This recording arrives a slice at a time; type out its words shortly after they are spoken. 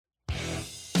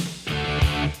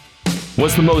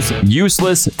What's the most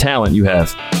useless talent you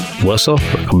have? Whistle?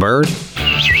 A bird?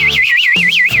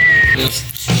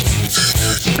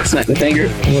 Snap the finger.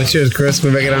 What's yours, Chris?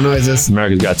 We're making our noises.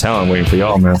 America's Got Talent waiting for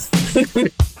y'all, man.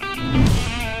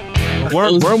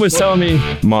 Warren was telling me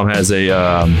mom has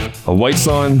a white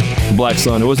son, black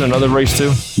son. Wasn't another race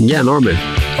too? Yeah, Norman.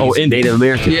 Oh, in Native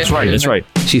American. Yeah. That's right. That's right.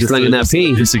 She's slinging that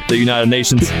P. It's the United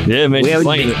Nations. Yeah, man. We She's have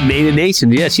slinging it. Native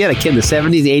Nations. Yeah, she had a kid in the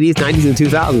 70s, 80s, 90s, and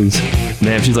 2000s.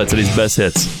 Man, she's like to these best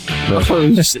hits. You're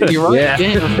right. Yeah.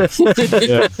 Damn.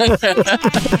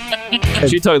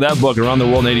 She took that book around the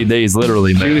world in 80 days,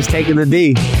 literally, She man. was taking the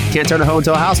D. Can't turn her home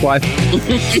into a housewife.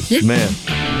 Man.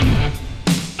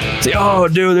 Say, oh,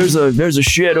 dude, there's a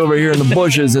shit over here in the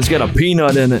bushes that's got a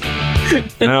peanut in it.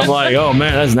 And I'm like, oh,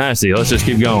 man, that's nasty. Let's just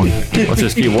keep going. Let's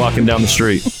just keep walking down the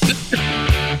street.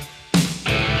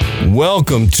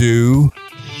 Welcome to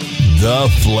The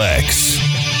Flex.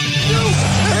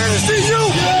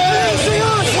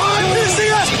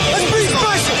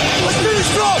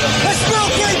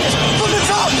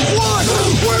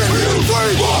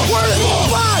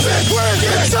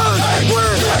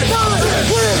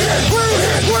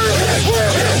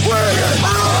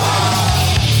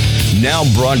 Now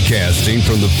broadcasting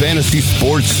from the Fantasy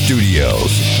Sports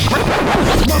Studios.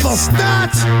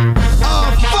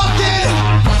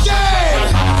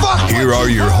 Here are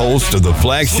your hosts of the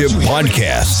flagship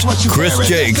podcast, Chris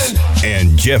Jakes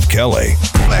and Jeff Kelly.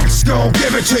 Let's go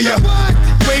give it to you.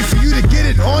 Wait for you to get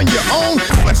it on your own.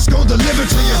 Let's go deliver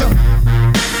to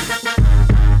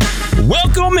you.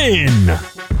 Welcome in.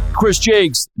 Chris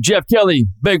Jakes, Jeff Kelly,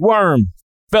 Big Worm.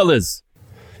 Fellas,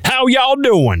 how y'all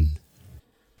doing?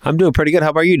 I'm doing pretty good.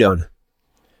 How about you doing?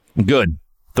 Good.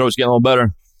 Throat's getting a little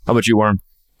better. How about you, Worm?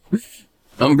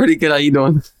 I'm pretty good. How you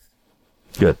doing?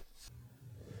 Good.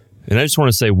 And I just want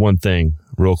to say one thing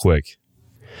real quick.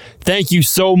 Thank you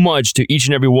so much to each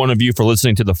and every one of you for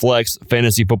listening to the Flex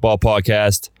Fantasy Football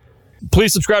Podcast.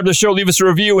 Please subscribe to the show, leave us a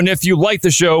review, and if you like the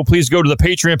show, please go to the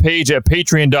Patreon page at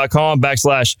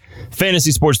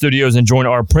patreon.com/Fantasy Sports Studios and join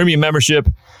our premium membership.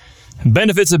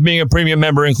 Benefits of being a premium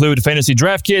member include fantasy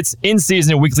draft kits,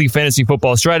 in-season weekly fantasy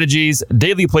football strategies,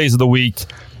 daily plays of the week,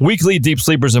 weekly deep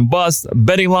sleepers and busts,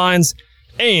 betting lines,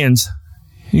 and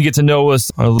you get to know us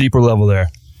on a deeper level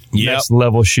there. Yep. Next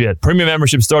level shit. Premium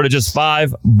membership start at just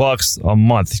 $5 a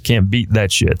month. Can't beat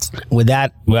that shit. With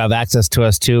that, we have access to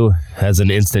us too as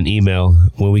an instant email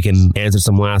where we can answer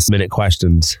some last-minute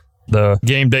questions. The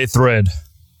game day thread.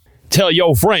 Tell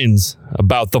your friends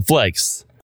about the Flex.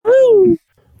 Woo!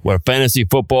 Where fantasy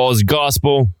football is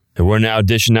gospel, and we're now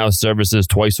dishing out services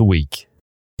twice a week.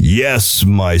 Yes,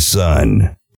 my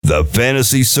son. The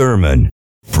fantasy sermon.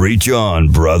 Preach on,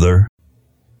 brother.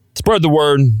 Spread the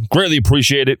word. Greatly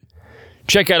appreciate it.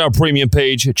 Check out our premium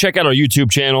page. Check out our YouTube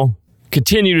channel.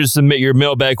 Continue to submit your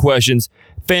mailbag questions,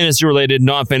 fantasy related,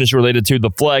 non-fantasy related, to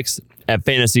the Flex at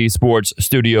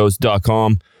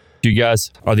fantasysportsstudios.com. You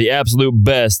guys are the absolute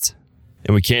best,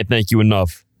 and we can't thank you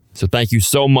enough. So thank you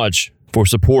so much for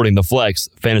supporting the Flex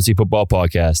Fantasy Football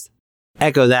Podcast.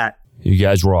 Echo that. You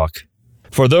guys rock.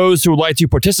 For those who would like to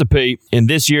participate in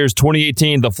this year's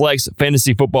 2018 The Flex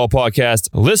Fantasy Football Podcast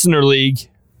Listener League,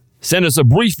 send us a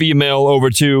brief email over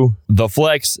to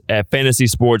theflex at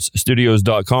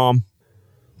fantasysportsstudios.com.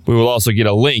 We will also get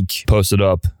a link posted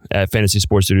up at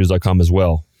fantasysportsstudios.com as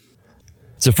well.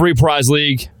 It's a free prize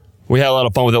league. We had a lot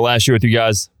of fun with it last year with you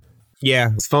guys.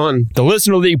 Yeah, it's fun. The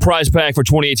Listener League prize pack for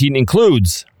 2018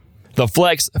 includes the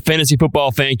Flex Fantasy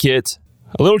Football Fan Kit,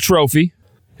 a little trophy,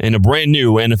 and a brand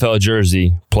new NFL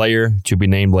jersey, player to be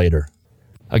named later.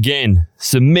 Again,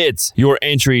 submit your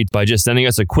entry by just sending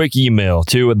us a quick email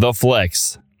to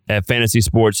theflex at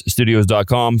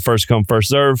fantasysportsstudios.com. First come, first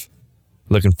serve.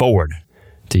 Looking forward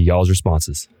to y'all's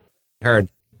responses. Heard.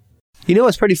 You know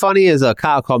what's pretty funny is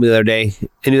Kyle called me the other day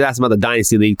and he was asking about the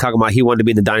Dynasty League, talking about he wanted to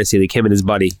be in the Dynasty League, him and his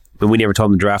buddy. And we never told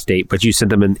him the draft date, but you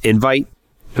sent him an invite.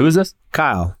 Who is this?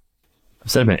 Kyle. I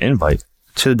sent him an invite.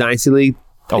 To the Dynasty League.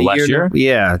 Oh, last year?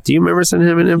 Yeah. Do you remember sending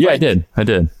him an invite? Yeah, I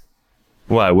did.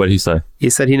 Why? What did he say?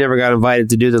 He said he never got invited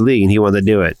to do the league and he wanted to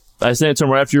do it. I sent it to him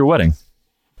right after your wedding.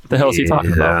 What the hell is he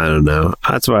talking about? I don't know.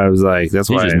 That's why I was like, He's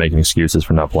just making excuses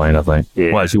for not playing, I think.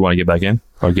 Yeah. Why, does he want to get back in?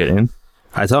 Or get in?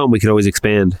 I told him we could always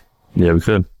expand. Yeah, we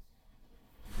could.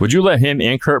 Would you let him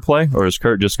and Kurt play? Or is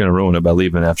Kurt just going to ruin it by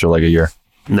leaving after like a year?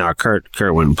 No, Kurt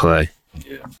wouldn't play.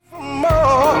 Yeah.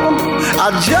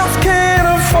 I just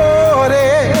can't afford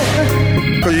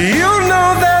it. 'Cause you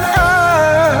know that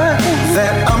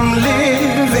I'm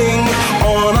living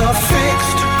on a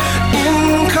fixed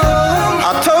income.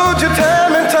 I told you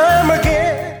time and time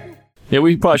again. Yeah,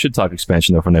 we probably should talk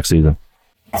expansion though for next season.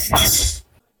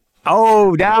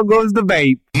 Oh, down goes the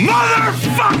vape.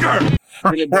 Motherfucker!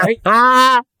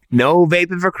 No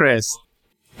vaping for Chris.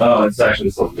 Oh, it's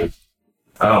actually so good.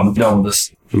 I'm done with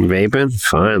this. Vaping?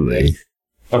 Finally.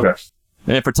 Okay.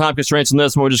 And for time constraints on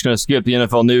this one, we're just going to skip the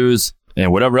NFL news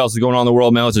and whatever else is going on in the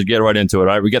world, man. Let's just get right into it. All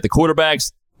right. We got the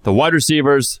quarterbacks, the wide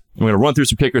receivers. I'm going to run through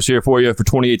some kickers here for you for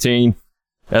 2018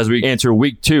 as we enter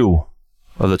week 2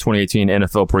 of the 2018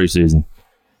 NFL preseason.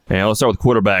 And let's start with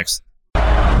quarterbacks.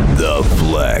 The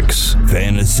Flex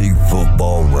Fantasy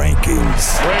Football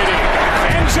Rankings. Brady,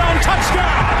 end zone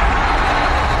touchdown.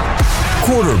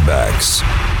 Quarterbacks.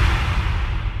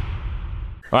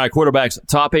 All right, quarterbacks,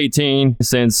 top 18,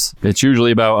 since it's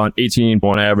usually about on 18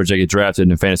 on average I get drafted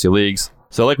in fantasy leagues.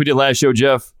 So like we did last show,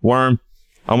 Jeff, Worm,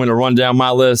 I'm going to run down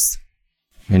my list,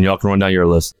 and y'all can run down your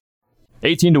list.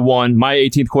 18-1, my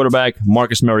 18th quarterback,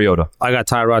 Marcus Mariota. I got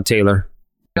Tyrod Taylor.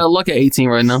 Got luck at 18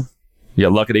 right now. Yeah,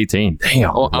 luck at 18.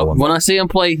 Damn. When I see him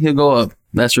play, he'll go up.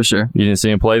 That's for sure. You didn't see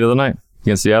him play the other night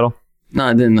against Seattle? No,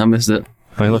 I didn't. I missed it.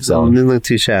 Oh, he looks Didn't solid. look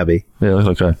too shabby. Yeah, it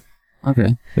looks okay.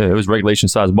 Okay. Yeah, it was regulation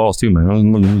size balls too, man.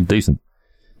 It was decent.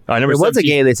 All right, number There was a 17.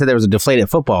 game they said there was a deflated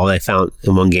football they found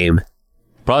in one game.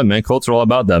 Probably, man. Colts are all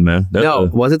about that, man. No,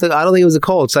 was it? I don't think it was the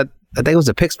Colts. I think it was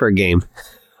a Pittsburgh game.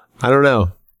 I don't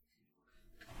know.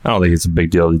 I don't think it's a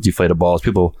big deal to deflate balls.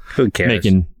 People Who cares?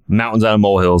 making mountains out of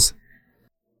molehills.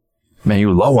 Man, you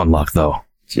were low on luck, though.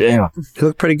 Yeah. He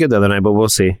looked pretty good the other night, but we'll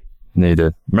see. Yeah, he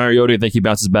did. Mariota, I think he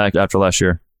bounces back after last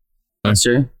year. Last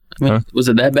year? I mean, Huh? was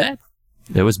it that bad?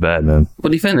 It was bad, man.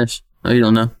 What did he finish? Oh, you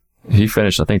don't know. He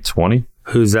finished, I think, 20.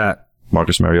 Who's that?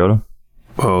 Marcus Mariota.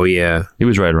 Oh, yeah. He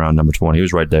was right around number 20. He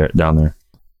was right there, down there.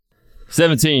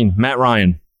 17, Matt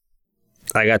Ryan.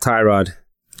 I got Tyrod.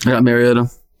 I got Mariota.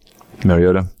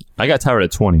 Mariota. I got Tyrod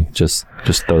at 20. Just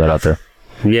throw that out there.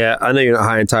 Yeah, I know you're not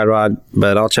high in Tyrod,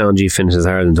 but I'll challenge you finishes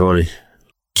higher than 20.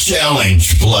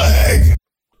 Challenge flag.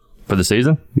 For the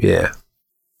season, Yeah.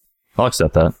 I'll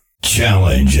accept that.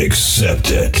 Challenge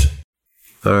accepted.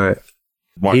 All right.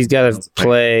 He's got to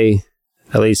play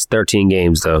at least 13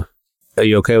 games, though. Are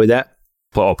you okay with that?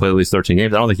 I'll play at least 13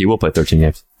 games. I don't think he will play 13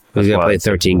 games. He's got to why play I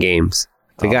said 13 games.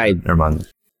 The guy, Never mind.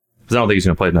 Because I don't think he's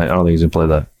going to play tonight. I don't think he's going to play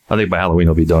that. I think by Halloween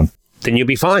he'll be done. then you'll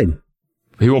be fine.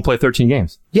 He won't play 13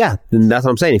 games. Yeah, then that's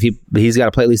what I'm saying. If he's got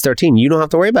to play at least 13, you don't have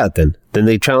to worry about it then. Then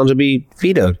the challenge will be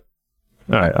vetoed.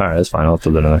 All right, that's fine. I'll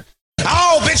throw that in there.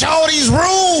 Oh, bitch, all these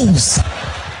rules.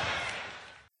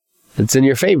 It's in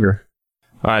your favor.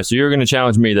 All right, so you're going to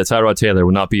challenge me that Tyrod Taylor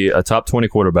will not be a top 20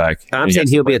 quarterback. I'm saying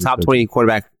he'll be a top 20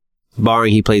 quarterback,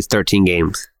 barring he plays 13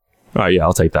 games. All right, yeah,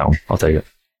 I'll take that one. I'll take it.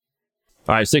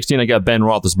 All right, 16, I got Ben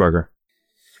Roethlisberger.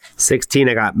 16,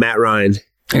 I got Matt Ryan.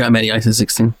 I got Matty Ice at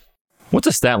 16. What's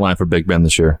the stat line for Big Ben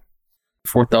this year?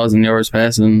 4,000 yards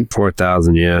passing,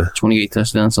 4,000, yeah. 28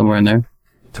 touchdowns, somewhere in there.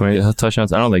 20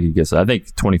 touchdowns? I don't think he gets it. I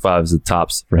think 25 is the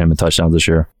tops for him in touchdowns this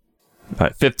year. All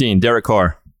right, 15, Derek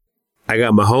Carr. I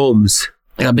got Mahomes.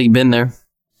 I got Big Ben there.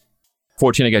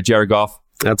 14, I got Jared Goff.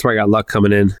 That's where I got Luck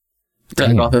coming in.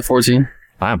 Got Goff at 14.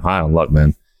 I'm high on luck,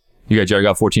 man. You got Jared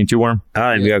Goff 14 too, Worm?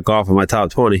 I even got Goff in my top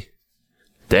 20.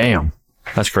 Damn.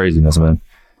 That's craziness, man.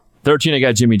 13, I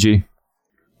got Jimmy G.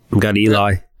 Got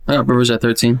Eli. I got Rivers at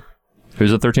 13.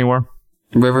 Who's the 13, Worm?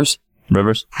 Rivers.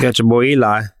 Rivers. Got your boy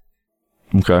Eli.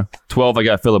 Okay. 12, I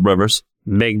got Phillip Rivers.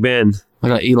 Big Ben. I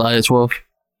got Eli at 12.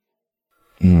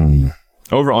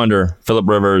 Over under, Phillip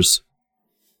Rivers,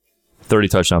 30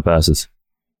 touchdown passes.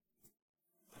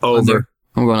 Over. Under.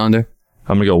 I'm going under.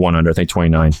 I'm going to go one under, I think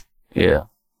 29. Yeah.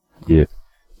 Yeah.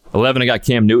 11, I got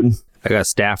Cam Newton. I got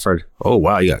Stafford. Oh,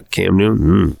 wow. You got Cam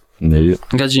Newton. Yeah.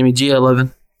 I got Jimmy G at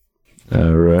 11.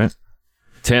 All right.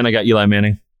 10, I got Eli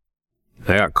Manning.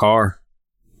 I got Carr.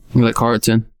 I got Carr at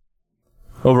 10.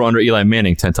 Over under Eli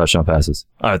Manning, 10 touchdown passes.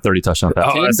 30 touchdown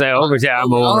passes. Oh, I say over. Yeah,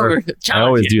 I'm over. I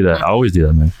always do that. I always do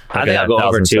that, man. I think I'll go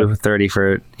over too. 30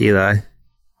 for Eli.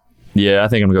 Yeah, I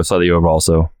think I'm going to go slightly over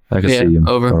also. I can see him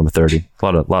over. going over 30. A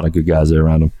lot of good guys there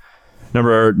around him.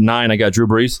 Number 9, I got Drew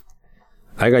Brees.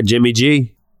 I got Jimmy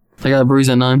G. I got Breeze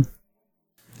at 9.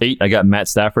 8, I got Matt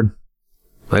Stafford.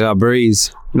 I got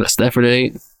Breeze. I got Stafford at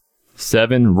 8.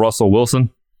 7, Russell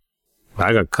Wilson.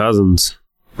 I got Cousins.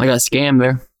 I got Scam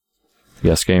there.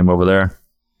 Yes, game over there.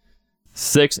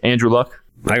 6, Andrew Luck.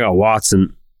 I got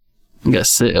Watson. I got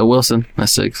Wilson at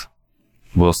 6.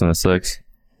 Wilson at 6.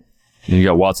 And you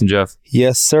got Watson, Jeff.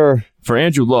 Yes, sir. For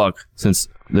Andrew Luck, since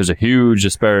there's a huge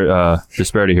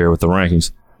disparity here with the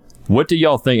rankings, what do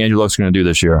y'all think Andrew Luck's going to do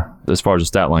this year as far as the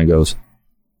stat line goes?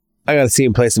 I got to see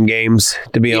him play some games,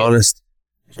 to be honest.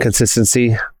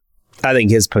 Consistency. I think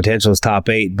his potential is top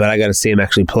 8, but I got to see him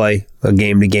actually play a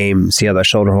game to game, see how that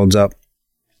shoulder holds up.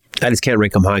 I just can't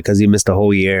rank him high because he missed a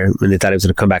whole year, and they thought he was going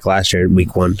to come back last year,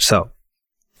 week 1. So,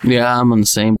 Yeah, I'm on the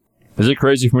same. Is it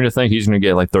crazy for me to think he's going to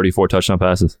get like 34 touchdown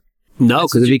passes? no,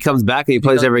 because if he comes back and he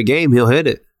plays every game, he'll hit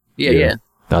it. Yeah.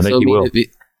 I think he will.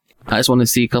 I just want to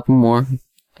see a couple more,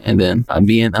 and then I'll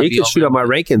be in. He could shoot up my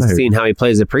rankings, seeing how he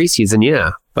plays the preseason.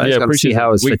 Yeah, but I just got to see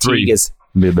how his week fatigue 3 is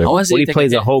be a big- I want to see when him he take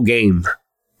plays a a hit. whole game.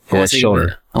 I want His to see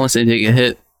shoulder. him take a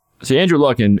hit. See, Andrew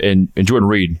Luck and Jordan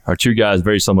Reed are two guys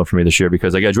very similar for me this year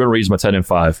because I got Jordan Reed as my 10 and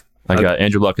 5. I got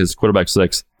Andrew Luck as quarterback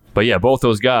 6. But yeah, both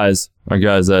those guys are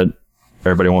guys that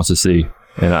everybody wants to see,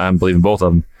 and I'm believing both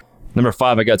of them. Number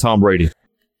 5, I got Tom Brady.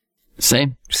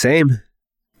 Same.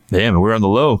 Damn, we're on the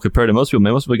low compared to most people.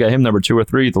 Man, most people got him number 2 or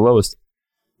 3 at the lowest.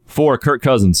 4, Kirk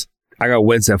Cousins. I got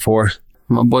Wentz at 4.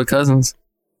 My boy Cousins.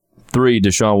 3,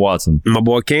 Deshaun Watson. My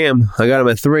boy Cam, I got him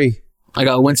at 3. I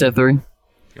got Wentz at 3.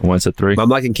 Wentz at 3. I'm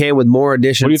liking Cam with more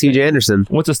addition What do to you CJ Anderson.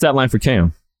 What's the stat line for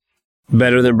Cam?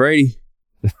 Better than Brady.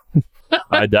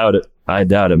 I doubt it.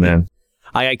 Man.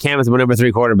 I got Cam as my number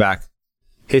 3 quarterback.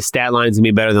 His stat line's going to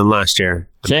be better than last year.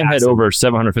 Cam had over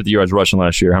 750 yards rushing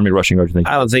last year. How many rushing yards do you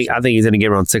think? I think he's going to get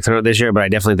around 600 this year, but I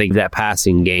definitely think that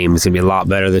passing game is going to be a lot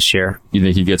better this year. You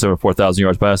think he gets over 4,000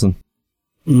 yards passing?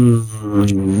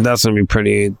 That's going to be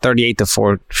pretty 38 to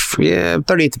 4. Yeah,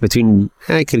 38 to between.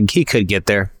 He could get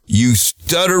there. You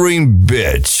stuttering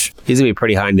bitch. He's going to be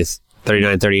pretty high in this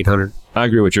 39, 3,800. I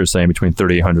agree with what you're saying between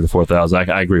 3,800 to 4,000.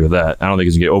 I agree with that. I don't think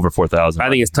he's going to get over 4,000. I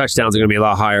think his touchdowns are going to be a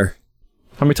lot higher.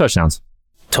 How many touchdowns?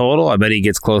 Total, I bet he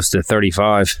gets close to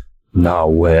 35. No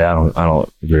way. I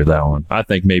don't agree with that one. I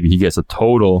think maybe he gets a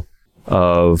total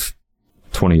of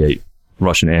 28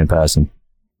 rushing and passing.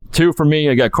 2 for me.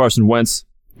 I got Carson Wentz.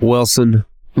 Wilson.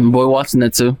 My boy Watson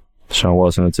at 2. Sean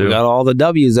Wilson at 2. We got all the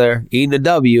W's there. Eating a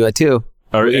W at 2.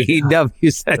 Or- Eating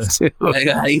W's at 2. I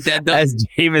got to eat that dog. As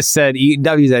Jameis said, eating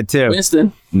W's at 2.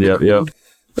 Winston. Yep.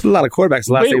 There's a lot of quarterbacks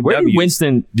last name Where did W.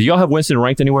 Winston? Do y'all have Winston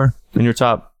ranked anywhere in your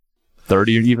top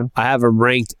 30 or even? I have him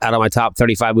ranked out of my top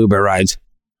 35 Uber rides.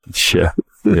 Yeah.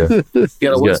 You got a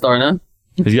got- 1 star now?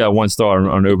 He's got 1 star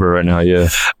on Uber right now. Yeah.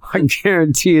 I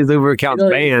guarantee his Uber account's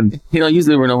banned. He don't use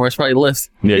Uber no more. It's probably Lyft.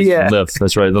 Yeah. He's Yeah. Lyft.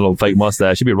 That's right. Little fake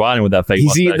mustache. He'd be riding with that fake He's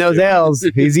mustache. eating those too. L's.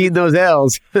 He's eating those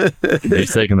L's.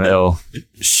 He's taking the L.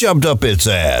 Shoved up its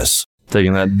ass.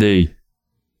 Taking that D.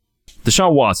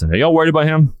 Deshaun Watson. Are y'all worried about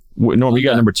him? Norm, you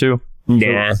got number 2?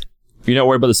 Nah. You not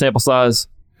worried about the sample size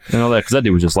and all that? Because that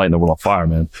dude was just lighting the world on fire,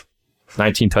 man.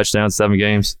 19 touchdowns, 7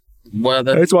 games. Well,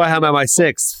 That's why I have him at my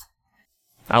 6th.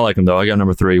 I like him, though. I got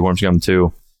number 3. Worms got him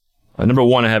 2. Number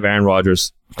 1, I have Aaron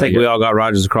Rodgers. I think we all got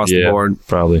Rodgers across the board.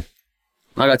 Probably.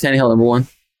 I got Tannehill number 1.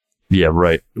 Yeah,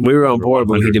 right. We were on board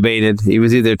when he 100. debated. He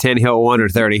was either 10-hill 1 or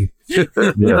 30. Yeah.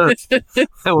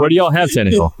 Where do y'all have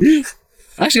Tannehill?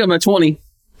 I actually got him at 20.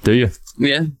 Do you?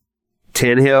 Yeah.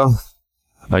 10-hill,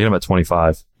 I got him at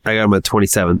 25. I got him at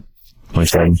 27.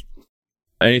 27.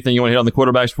 Anything you want to hit on the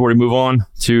quarterbacks before we move on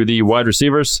to the wide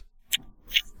receivers?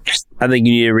 I think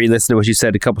you need to re-listen to what you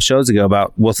said a couple shows ago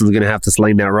about Wilson's going to have to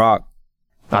sling that rock.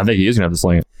 I think he is going to have to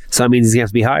sling it. So that means he's going to have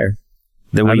to be higher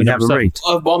than what you have him ranked.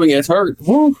 Oh, if Ballman gets hurt.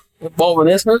 Woo. If Ballman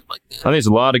is hurt. Like, I think there's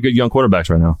a lot of good young quarterbacks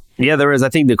right now. Yeah, there is. I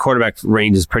think the quarterback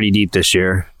range is pretty deep this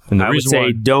year. And the I would reason say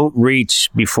why- don't reach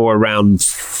before round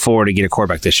 4 to get a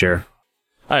quarterback this year.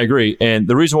 I agree. And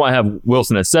the reason why I have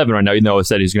Wilson at 7 right now, even though I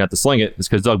said he's going to have to sling it, is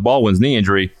because Doug Baldwin's knee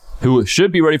injury, who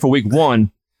should be ready for week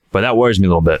 1, but that worries me a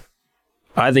little bit.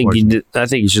 I think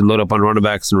you should load up on running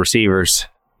backs and receivers.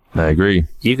 I agree.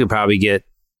 You could probably get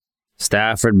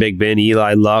Stafford, Big Ben,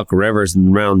 Eli, Luck, Rivers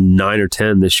in round 9 or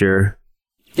 10 this year.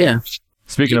 yeah.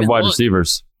 Speaking Even of wide Luck.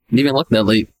 receivers, Didn't even look that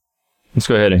late. let's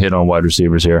go ahead and hit on wide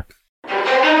receivers here. You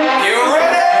ready?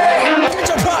 Get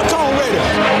your popcorn ready.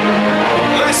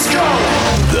 Let's go.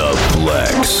 The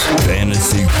Flex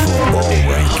Fantasy Football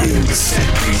Rankings.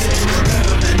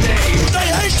 They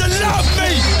hate to love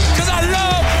me because I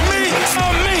love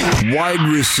me. Wide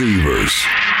receivers.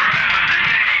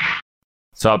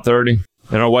 Top 30.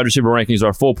 And our wide receiver rankings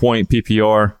are full point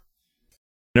PPR.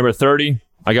 Number 30,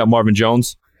 I got Marvin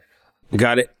Jones.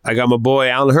 Got it. I got my boy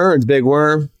Alan Hearns, Big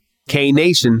Worm, K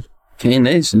Nation. Kane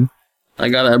Nation. I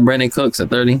got Brandon Cooks at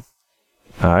 30.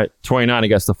 All right. 29, I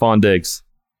got Stephon Diggs.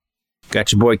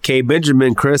 Got your boy K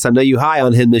Benjamin, Chris. I know you high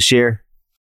on him this year.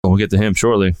 We'll get to him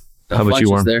shortly. How about you,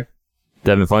 Funches Worm? there.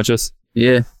 Devin Funchess.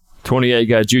 Yeah. 28,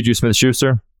 got Juju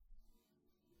Smith-Schuster.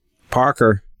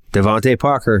 Parker, Devontae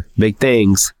Parker, big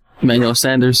things. Emmanuel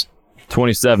Sanders.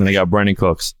 27, I got Brandon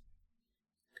Cooks.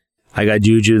 I got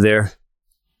Juju there.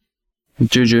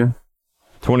 Juju.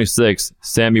 26,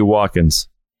 Sammy Watkins.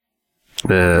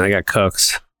 I got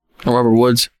Cooks. Robert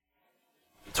Woods.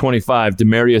 25,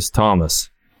 Demarius Thomas.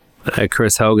 I got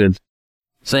Chris Hogan.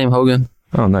 Same, Hogan.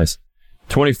 Oh, nice.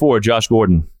 24, Josh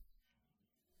Gordon.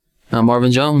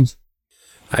 Marvin Jones.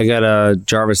 I got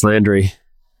Jarvis Landry.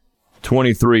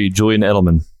 23, Julian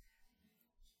Edelman.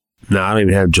 No, I don't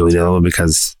even have Julian Edelman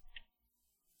because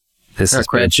this is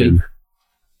Crabtree.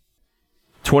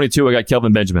 22, I got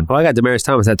Kelvin Benjamin. Well, I got Demaryius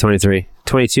Thomas at 23.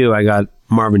 22, I got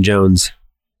Marvin Jones.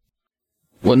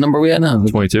 What number are we at now?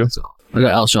 22. I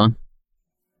got Alshon.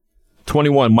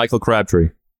 21, Michael Crabtree.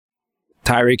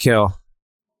 Tyreek Hill.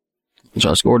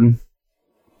 Josh Gordon.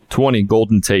 20,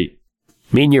 Golden Tate.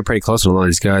 Me and you're pretty close on all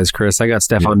these guys, Chris. I got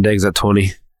Stephon Diggs at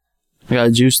 20. I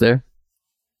got Juice there.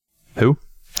 Who?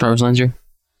 Jarvis Landry.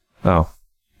 Oh,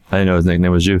 I didn't know his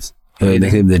nickname was Juice. They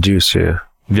named him the Juice, yeah.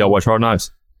 Have y'all watched Hard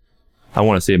Knocks? I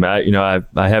want to see him. I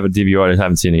have a DVR. I just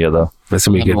haven't seen it yet, though. That's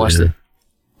going to be good. Watched it.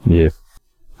 Yeah.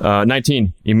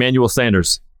 19, Emmanuel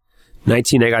Sanders.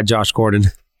 19, I got Josh Gordon.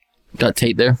 Got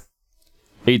Tate there.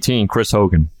 18, Chris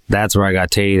Hogan. That's where I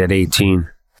got Tate at 18.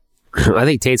 I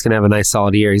think Tate's going to have a nice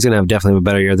solid year. He's going to have definitely a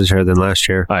better year this year than last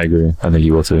year. I agree. I think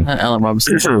he will, too. Allen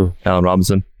Robinson. Allen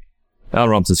Robinson. Allen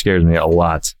Robinson scares me a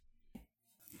lot.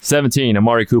 17,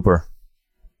 Amari Cooper.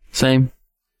 Same.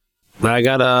 I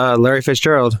got Larry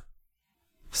Fitzgerald.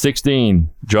 16,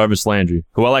 Jarvis Landry,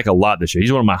 who I like a lot this year.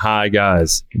 He's one of my high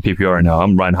guys in PPR right now.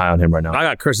 I'm riding high on him right now. I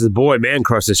got Chris's boy, man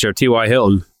crush this year, T.Y.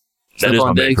 Hilton. That is my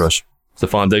Stephon man Diggs. crush.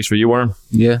 Stephon Diggs for you, Worm.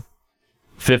 Yeah.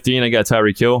 15, I got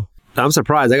Tyreek Hill. I'm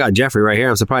surprised. I got Jeffrey right here.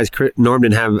 I'm surprised Norm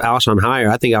didn't have Alshon higher.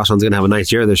 I think Alshon's going to have a nice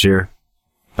year this year.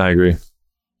 I agree.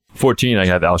 14, I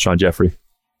have Alshon Jeffrey.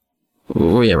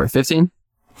 Oh, yeah, we're 15?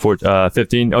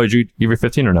 15. Oh, did you give your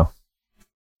 15 or no?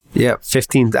 Yeah,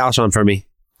 15th Alshon for me.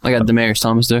 I got Demaryius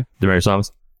Thomas there. Demaryius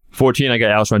Thomas. 14, I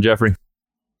got Alshon Jeffrey.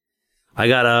 I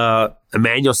got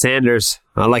Emmanuel Sanders.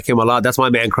 I like him a lot. That's my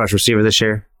man crush receiver this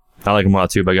year. I like him a lot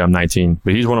too, but I got him 19.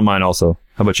 But he's one of mine also.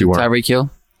 How about you, Warren? Tyreek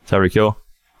Hill. Tyreek Hill.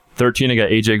 13, I got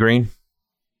AJ Green.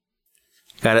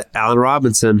 Got Allen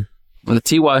Robinson. With a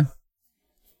TY.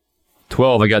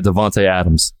 12, I got Devontae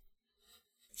Adams.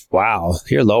 Wow,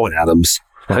 you're low in Adams.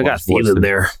 I got Thielen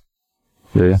there.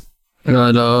 Yeah. I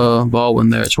got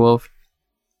Baldwin there at 12.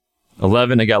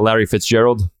 11, I got Larry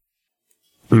Fitzgerald.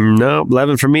 No,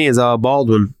 11 for me is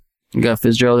Baldwin. You got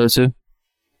Fitzgerald there too.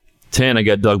 10, I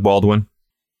got Doug Baldwin.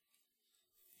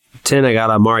 10, I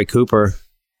got Amari Cooper.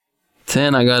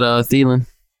 10, I got Thielen.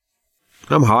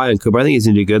 I'm high on Cooper. I think he's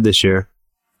going to do good this year.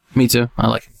 Me too. I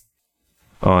like him.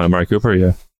 Oh, and Amari Cooper,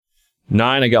 yeah.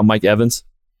 9, I got Mike Evans.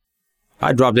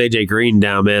 I dropped AJ Green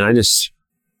down, man. This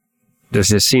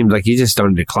just seems like he's just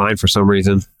starting to decline for some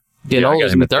reason. Get I old. got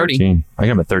He's him going at to be 30. 13. I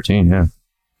got him at 13, yeah.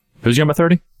 Who's you got him at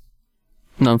 30?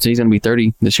 No, so he's going to be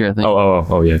 30 this year, I think.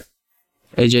 Oh, yeah.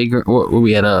 AJ, where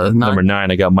we at? 9? Number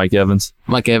 9, I got Mike Evans.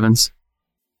 Mike Evans.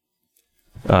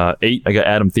 8, I got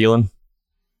Adam Thielen.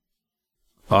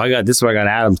 Oh, this is where I got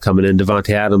Adams coming in,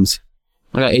 Devontae Adams.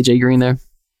 I got AJ Green there.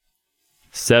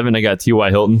 7, I got T.Y.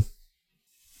 Hilton.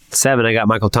 7, I got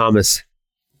Michael Thomas.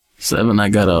 7, I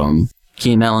got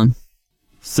Keenan Allen.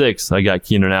 6, I got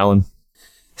Keenan Allen.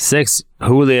 6,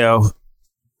 Julio.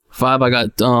 5, I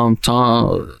got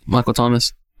Michael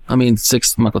Thomas.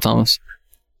 6, Michael Thomas.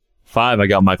 5, I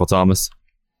got Michael Thomas.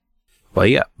 Well,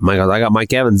 yeah, I got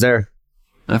Mike Evans there.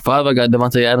 At 5, I got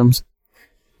Devontae Adams.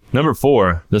 Number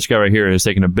 4, this guy right here is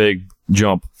taking a big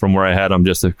jump from where I had him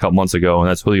just a couple months ago, and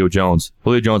that's Julio Jones.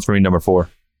 Julio Jones for me, number 4.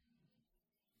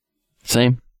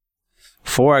 Same.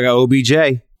 4, I got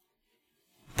OBJ.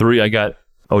 3, I got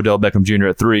Odell Beckham Jr.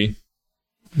 at 3.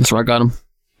 That's where I got him.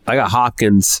 I got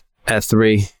Hopkins at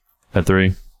 3. At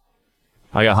 3.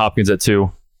 I got Hopkins at 2.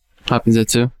 Hopkins at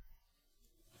 2.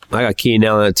 I got Keenan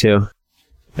Allen at 2.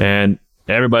 And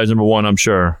everybody's number 1, I'm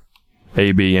sure.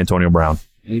 AB, Antonio Brown.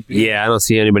 Yeah, I don't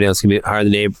see anybody else going to be higher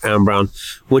than Aaron Brown.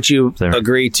 Would you Same.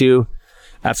 agree to,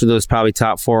 after those probably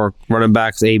top 4 running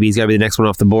backs, AB's got to be the next one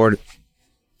off the board?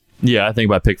 Yeah, I think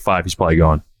by pick 5, he's probably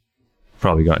gone.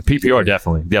 Probably gone. PPR,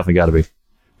 definitely got to be.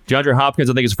 DeAndre Hopkins,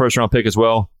 I think, is a first-round pick as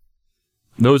well.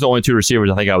 Those are the only 2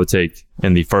 receivers I think I would take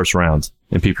in the first round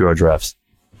in PPR drafts.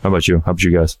 How about you? How about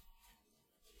you guys?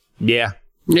 Yeah,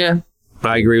 Yeah.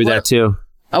 I agree with that too.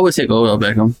 I would take Odell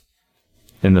Beckham.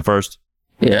 In the first?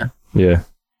 Yeah. Yeah.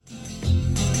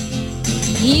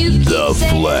 The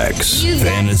Flex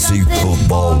Fantasy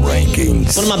Football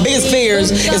Rankings. One of my biggest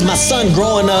fears is my son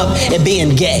growing up and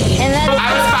being gay.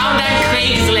 I was found on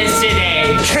Craigslist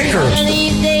today. Kickers.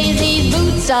 These days, these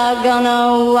boots are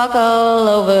gonna walk all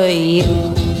over you.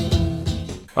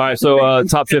 All right, so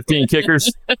top 15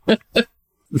 kickers.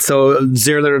 So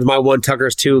Zero Leonard's my 1,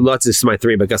 Tucker's 2, Lutz is my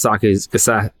 3, but Gasaki,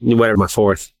 whatever, my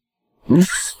 4th.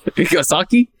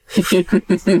 Gasaki?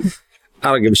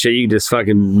 I don't give a shit. You can just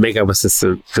fucking make up a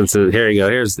system. Here you go.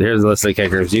 Here's the list of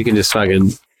kickers. You can just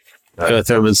fucking go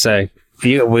through them and say,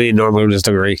 we normally just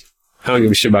agree. I don't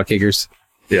give a shit about kickers.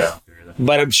 Yeah.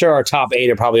 But I'm sure our top 8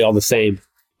 are probably all the same.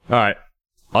 All right.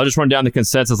 I'll just run down the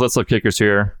consensus list of kickers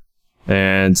here.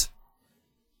 And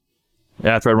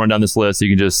after I run down this list, you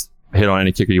can just hit on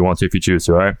any kicker you want to if you choose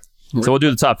to, all right? So we'll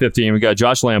do the top 15. We got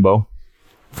Josh Lambo.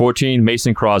 14,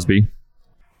 Mason Crosby.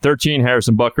 13,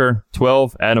 Harrison Butker.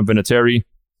 12, Adam Vinatieri.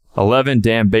 11,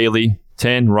 Dan Bailey.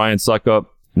 10, Ryan Suckup.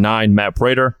 9, Matt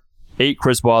Prater. 8,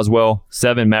 Chris Boswell.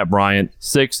 7, Matt Bryant.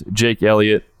 6, Jake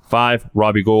Elliott. 5,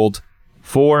 Robbie Gould.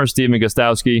 4, Steven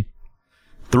Gostowski.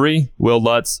 3, Will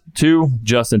Lutz. 2,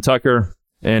 Justin Tucker.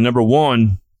 And number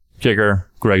 1 kicker,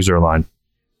 Greg Zuerlein.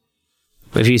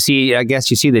 If you see, I guess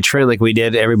you see the trend like we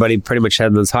did. Everybody pretty much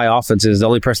had those high offenses. The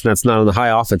only person that's not on the high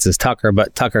offense is Tucker,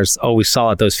 but Tucker's always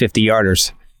solid at those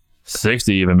 50-yarders.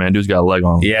 60 even, man. Dude's got a leg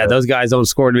on him. Yeah, those guys don't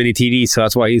score many TDs, so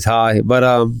that's why he's high. But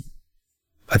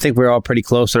I think we're all pretty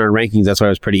close in our rankings. That's why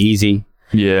it was pretty easy.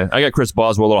 Yeah, I got Chris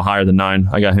Boswell a little higher than 9.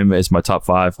 I got him as my top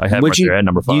 5. I had him right there at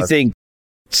number 5. Do you think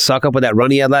Suck Up with that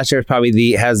run he had last year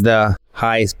probably has the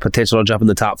highest potential to jump in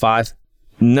the top 5?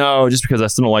 No, just because I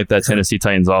still don't like that Tennessee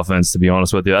Titans offense, to be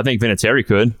honest with you. I think Vinatieri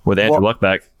could with Andrew Luck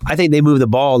back. I think they move the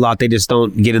ball a lot. They just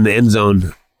don't get in the end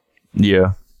zone.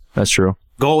 Yeah, that's true.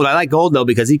 Gold. I like Gold, though,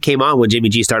 because he came on when Jimmy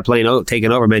G started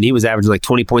taking over, man. He was averaging like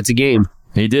 20 points a game.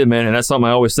 He did, man. And that's something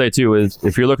I always say, too, is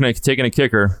if you're looking at taking a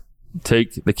kicker,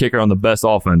 take the kicker on the best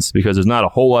offense because there's not a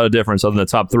whole lot of difference other than the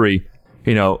top 3.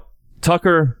 You know,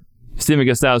 Tucker, Steven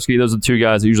Gostowski, those are the 2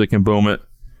 guys that usually can boom it.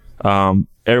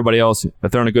 Everybody else,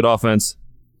 if they're on a good offense,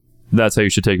 that's how you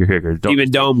should take your kicker.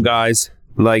 Even dome guys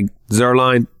like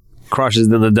Zuerlein crushes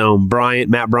in the dome.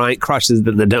 Matt Bryant crushes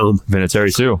in the dome.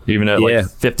 Vinatieri too, even at like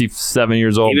 57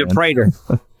 years old. Even Prater.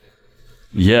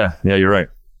 Yeah, you're right.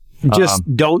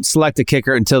 Just don't select a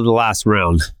kicker until the last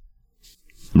round.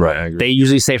 Right, I agree. They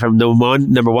usually say from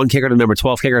number 1 kicker to number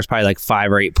 12 kicker is probably like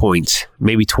 5 or 8 points,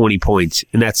 maybe 20 points,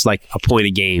 and that's like a point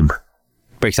a game.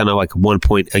 Breaks down to like 1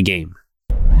 point a game.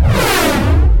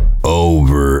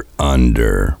 Over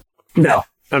under. No,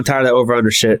 I'm tired of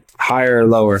over-under shit. Higher or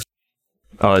lower?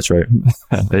 Oh, that's right.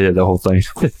 Yeah, the whole thing.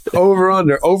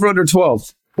 Over-under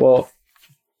 12. Well,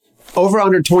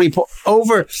 over-under 20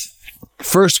 over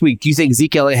first week. Do you think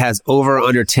Zeke Elliott has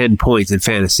over-under 10 points in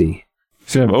fantasy?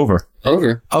 Should have over.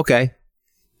 Okay.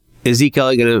 Is Zeke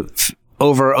Elliott going to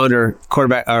over-under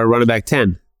quarterback or running back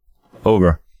 10?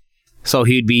 Over. So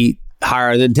he'd be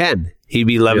higher than 10. He'd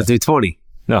be 11 through 20.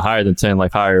 No, higher than 10,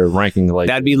 like higher ranking. Like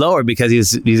that'd be lower because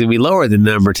he's going to be lower than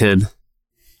number 10.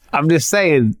 I'm just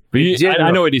saying.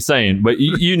 I know what he's saying, but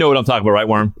you know what I'm talking about, right,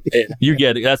 Worm? You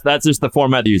get it. That's just the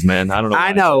format to use, man. I don't know.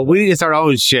 I know. We need to start our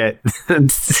own shit.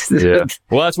 Yeah.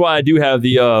 Well, that's why I do have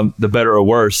the better or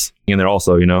worse in there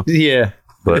also, you know? Yeah.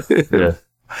 But, yeah.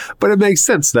 But it makes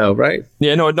sense, though, right?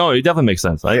 Yeah, no, it definitely makes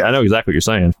sense. I know exactly what you're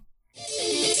saying.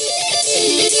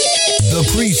 The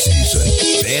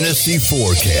preseason fantasy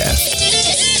forecast.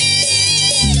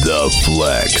 The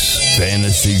Flex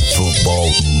Fantasy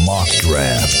Football Mock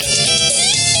Draft.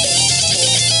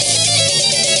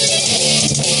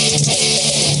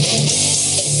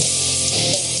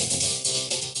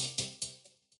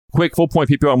 Quick full point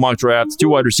PPR mock draft. 2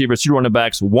 wide receivers, 2 running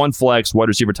backs, 1 flex, wide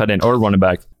receiver, tight end, or running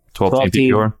back. 12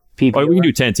 team PPR. Oh, we can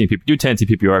do 10 team PPR. Do 10 team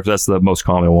PPR because that's the most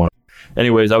common one.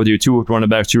 Anyways, I would do 2 running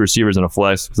backs, 2 receivers, and a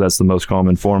flex because that's the most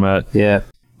common format. Yeah.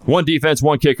 1 defense,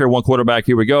 1 kicker, 1 quarterback.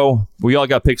 Here we go. We all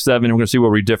got pick 7. We're going to see where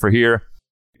we differ here.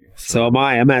 So am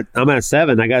I. I'm at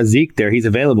 7. I got Zeke there. He's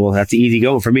available. That's easy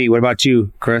going for me. What about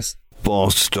you, Chris?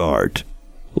 False start.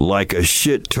 Like a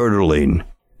shit turtling.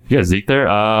 You got Zeke there?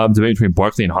 Debate between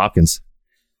Barkley and Hopkins.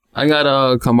 I got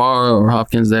Kamara or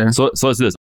Hopkins there. So let's do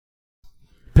this.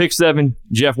 Pick 7,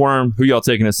 Jeff Worm. Who y'all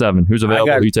taking at 7? Who's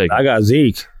available? Who you taking? I got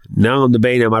Zeke. Now I'm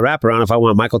debating on my wraparound if I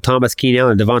want Michael Thomas, Keenan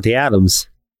Allen, and Devontae Adams.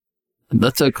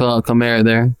 That took Kamara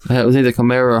there. It was either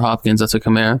Kamara or Hopkins. That's a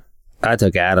Kamara. I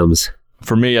took Adams.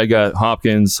 For me, I got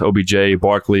Hopkins, OBJ,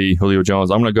 Barkley, Julio Jones.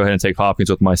 I'm going to go ahead and take Hopkins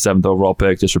with my 7th overall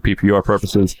pick just for PPR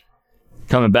purposes.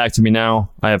 Coming back to me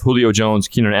now, I have Julio Jones,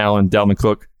 Keenan Allen, Dalvin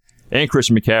Cook, and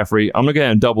Christian McCaffrey. I'm going to go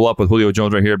ahead and double up with Julio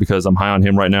Jones right here because I'm high on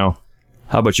him right now.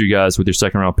 How about you guys with your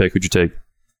 2nd round pick? Who'd you take?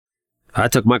 I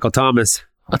took Michael Thomas.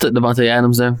 I took Devontae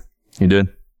Adams there. You did?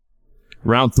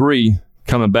 Round 3,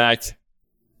 coming back.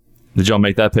 Did y'all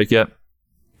make that pick yet?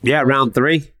 Yeah, round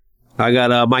 3. I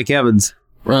got Mike Evans.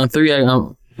 Round 3,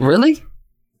 really?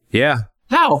 Yeah.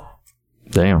 How?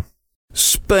 Damn.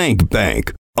 Spank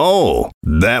Bank. Oh,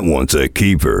 that one's a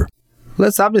keeper.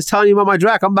 Listen, I'm just telling you about my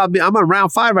draft. I'm on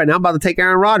round 5 right now. I'm about to take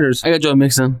Aaron Rodgers. I got Joe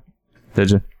Mixon.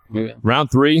 Did you? Yeah. Round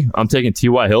 3, I'm taking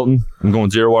T.Y. Hilton. I'm going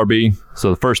 0 RB. So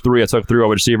the first 3, I took 3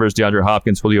 wide receivers, DeAndre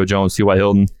Hopkins, Julio Jones, T.Y.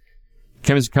 Hilton.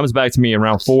 Comes back to me in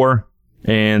round 4,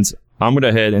 and I'm going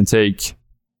to head and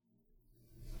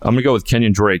I'm going to go with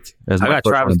Kenyon Drake as my I got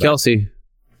first Travis running back. Kelce.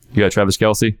 You got Travis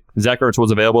Kelce. Zach Ertz was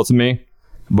available to me,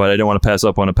 but I didn't want to pass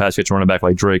up on a pass catch running back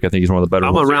like Drake. I think he's one of the better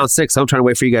I'm ones. on round 6. So I'm trying to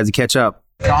wait for you guys to catch up.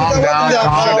 Calm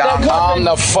down. Calm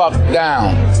the fuck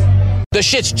down. The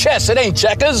shit's chess. It ain't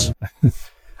checkers.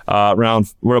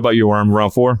 What about you, Worm?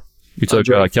 Round 4? You took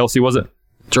Kelce, was it?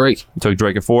 Drake. You took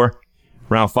Drake at 4.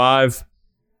 Round 5.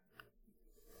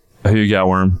 Who you got,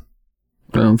 Worm?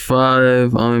 Round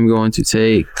 5, I'm going to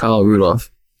take Kyle Rudolph.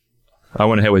 I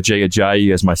went ahead with Jay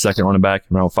Ajayi as my second running back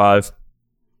in round 5.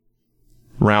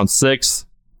 Round 6,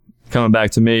 coming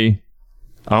back to me,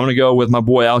 I'm going to go with my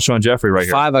boy Alshon Jeffrey right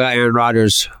here. 5, I got Aaron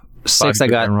Rodgers. 6, I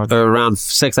got round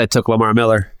 6. I took Lamar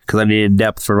Miller because I needed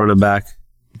depth for running back.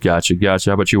 Gotcha.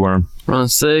 How about you, Worm? Round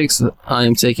 6, I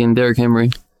am taking Derrick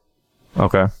Henry.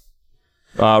 Okay.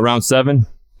 Round 7,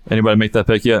 anybody make that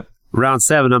pick yet? Round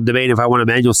 7, I'm debating if I want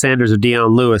Emmanuel Sanders or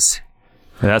Deion Lewis.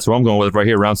 And that's what I'm going with right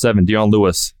here. Round 7, Deion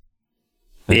Lewis.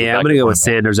 Yeah, I'm going to go with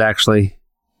Sanders, actually.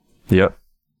 Yep.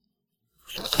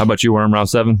 How about you, Worm? Round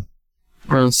 7?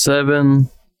 Round 7,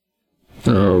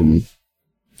 damn.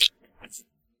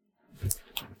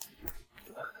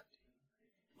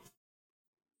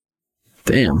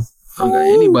 I don't got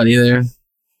anybody there.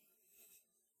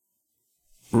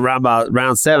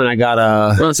 Round 7, I got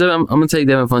Round 7, I'm going to take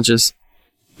Devin Funchess.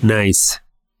 Nice.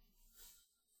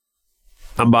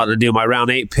 I'm about to do my round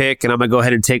 8 pick, and I'm going to go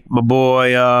ahead and take my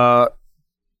boy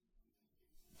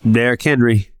Derrick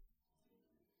Henry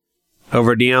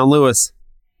over Deion Lewis.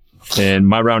 And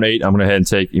my round 8, I'm going to head and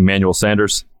take Emmanuel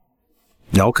Sanders.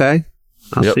 Okay.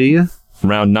 I'll see you.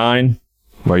 Round 9,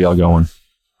 where y'all going?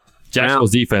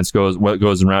 Jacksonville's defense goes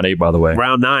in round 8, by the way.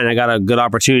 Round 9, I got a good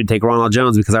opportunity to take Ronald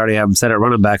Jones because I already have him set at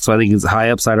running back, so I think it's a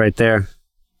high upside right there.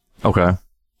 Okay.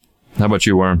 How about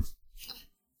you, Worm?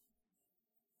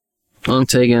 I'm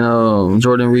taking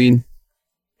Jordan Reed.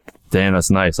 Damn,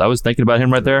 that's nice. I was thinking about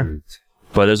him right there,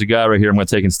 but there's a guy right here I'm going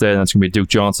to take instead, and that's going to be Duke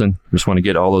Johnson. I just want to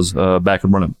get all those back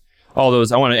and running. All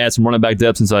those. I want to add some running back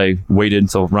depth since I waited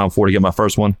until round 4 to get my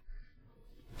first one.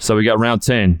 So we got round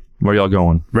 10. Where y'all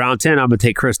going? Round 10, I'm going to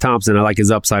take Chris Thompson. I like his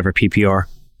upside for PPR.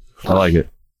 I like it.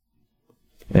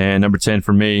 And number 10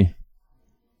 for me,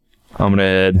 I'm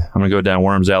going to go down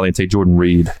Worm's alley and take Jordan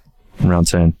Reed in round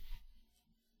 10.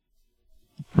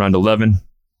 Round 11,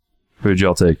 who did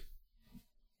y'all take?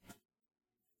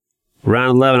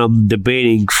 Round 11, I'm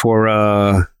debating for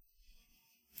I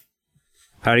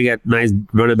already got nice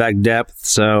running back depth,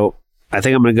 so I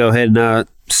think I'm going to go ahead and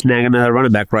snag another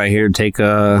running back right here and take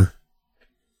your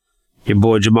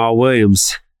boy Jamal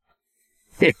Williams.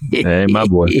 Hey, my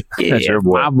boy. That's your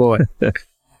boy. My boy.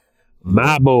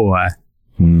 My boy.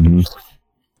 Mm-hmm.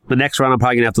 The next round I'm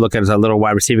probably going to have to look at is a little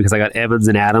wide receiver because I got Evans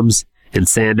and Adams and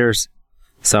Sanders.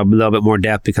 So I'm a little bit more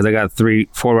depth because I got 4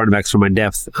 running backs for my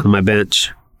depth on my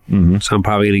bench. Mm-hmm. So I'm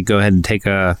probably going to go ahead and take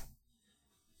a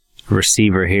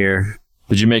receiver here.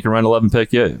 Did you make a round 11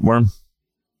 pick yet, Worm?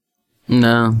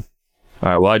 No. All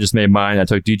right, well, I just made mine. I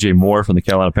took DJ Moore from the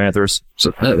Carolina Panthers.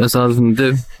 So that's all I was going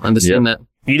to do. I understand that.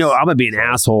 You know, I'm going to be an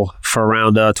asshole for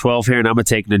round 12 here, and I'm going to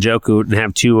take Njoku and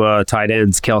have 2 tight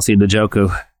ends, Kelce and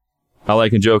Njoku. I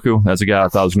like Njoku. That's a guy I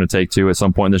thought I was going to take, too, at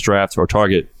some point in this draft, or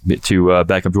target to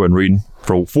back up Jordan Reed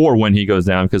for when he goes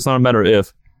down, because it's not a matter of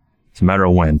if, it's a matter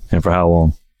of when and for how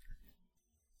long.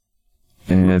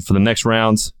 And for the next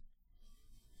rounds,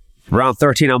 round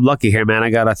 13, I'm lucky here, man. I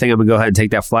think I'm going to go ahead and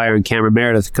take that flyer in Cameron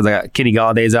Meredith because I got Kenny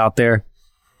Galladay's out there.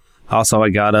 Also, I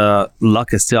got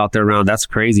Luck is still out there around. That's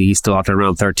crazy. He's still out there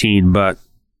around 13, but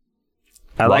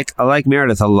I like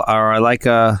Meredith I like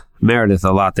Meredith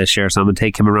a lot this year, so I'm going to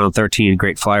take him around 13.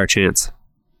 Great flyer chance.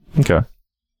 Okay.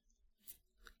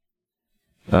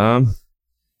 I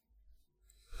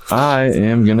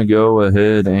am going to go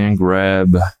ahead and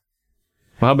grab... Well,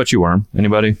 how about you, Worm?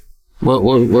 Anybody? What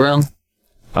round?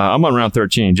 I'm on round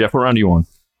 13. Jeff, what round are you on?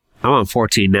 I'm on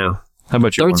 14 now. How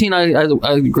about you, 13,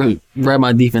 I grabbed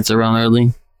my defense around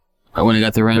early. When I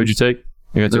got the Rams. Who'd you take?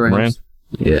 You got the Rams?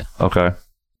 Yeah. Okay.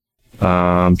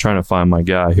 I'm trying to find my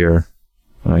guy here.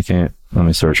 I can't. Let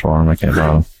me search for him. I can't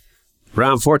find him.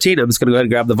 Round 14, I'm just going to go ahead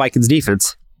and grab the Vikings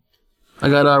defense. I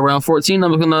got round 14.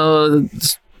 I'm going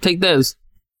to take Dez.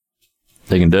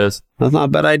 Taking Dez? That's not a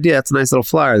bad idea. That's a nice little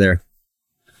flyer there.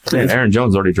 Man, Aaron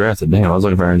Jones already drafted. Damn, I was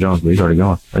looking for Aaron Jones, but he's already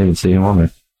gone. I didn't even see him on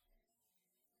there.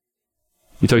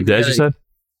 You took Dez, you said?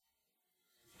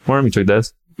 Worm, you took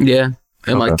Dez? Yeah.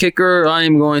 And my kicker, I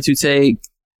am going to take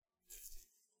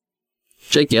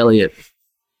Jake Elliott.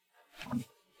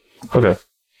 Okay.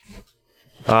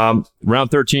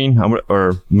 Round 13.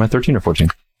 Or am I 13 or 14?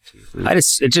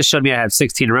 It just showed me I had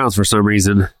 16 rounds for some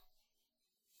reason.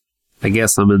 I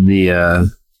guess I'm in the.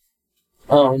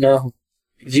 Oh no!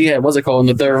 You had what's it called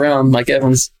in the third round, Mike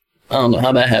Evans. I don't know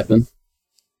how that happened.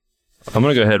 I'm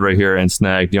gonna go ahead right here and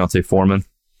snag Deontay Foreman.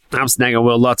 I'm snagging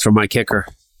Will Lutz for my kicker.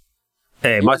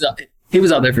 Hey, he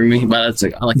was out there for me, but that's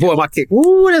I like. Boy, my kick.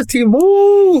 Ooh, this team.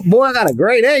 Ooh, boy, I got a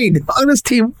great A on this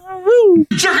team. Woo.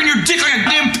 Jerking your dick like a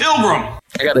damn pilgrim.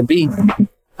 I got a B.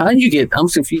 How did you get? I'm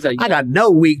confused. I got no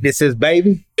weaknesses,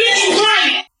 baby.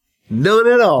 None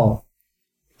at all.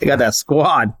 I got that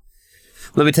squad.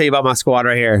 Let me tell you about my squad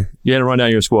right here. You had to run down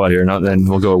your squad here. Then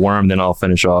we'll go with Worm, then I'll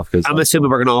finish off. I'm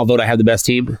assuming we're going to all vote I have the best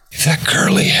team. If that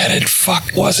curly-headed fuck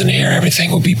wasn't here,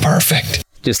 everything would be perfect.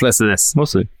 Just listen to this. We'll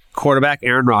see. Quarterback,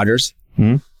 Aaron Rodgers.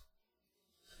 Hmm?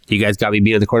 You guys got me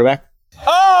being the quarterback?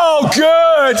 Oh,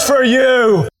 good for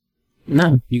you.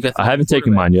 No, you got. I haven't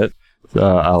taken mine yet.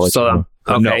 I'll let you know.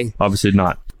 Okay. No, obviously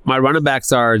not. My running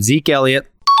backs are Zeke Elliott,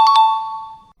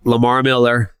 Lamar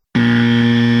Miller,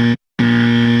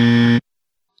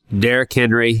 Derrick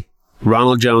Henry,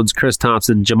 Ronald Jones, Chris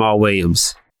Thompson, Jamal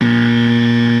Williams.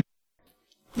 Okay.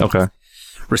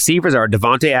 Receivers are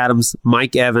Devontae Adams,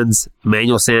 Mike Evans,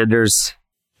 Emmanuel Sanders,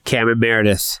 Cameron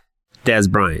Meredith, Dez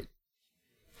Bryant.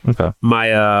 Okay.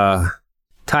 My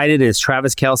tight end is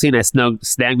Travis Kelce, and I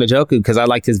snagged Njoku because I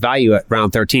liked his value at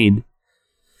round 13.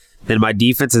 Then my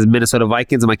defense is Minnesota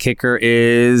Vikings, and my kicker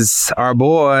is our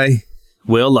boy,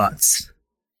 Will Lutz.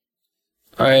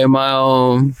 All right,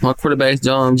 my quarterback's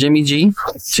Jimmy G.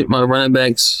 My running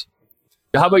backs.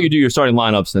 How about you do your starting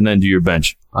lineups and then do your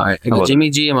bench? All right, I got Jimmy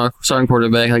G and my starting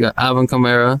quarterback. I got Alvin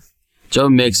Kamara, Joe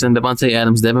Mixon, Devontae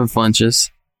Adams, Devin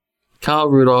Funchess, Kyle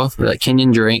Rudolph, I got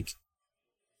Kenyon Drake.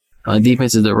 My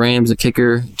defense is the Rams, the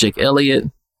kicker, Jake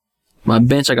Elliott. My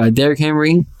bench, I got Derrick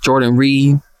Henry, Jordan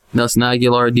Reed, Nelson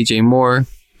Aguilar, DJ Moore,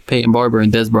 Peyton Barber, and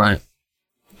Dez Bryant.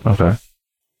 Okay.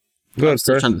 Good,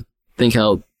 sir. Trying to think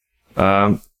how.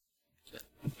 Hold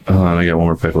on, I got one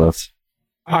more pick left.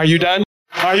 Are you done?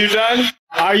 Are you done?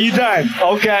 Are you done?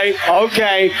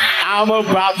 Okay. I'm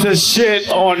about to shit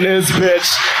on this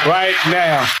bitch right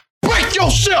now. Break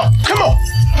yourself. Come on.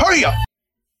 Hurry up.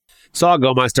 So I'll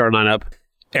go my starting lineup.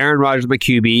 Aaron Rodgers my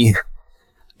QB.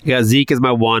 I got Zeke as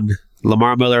my 1.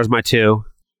 Lamar Miller as my 2.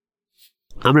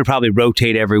 I'm going to probably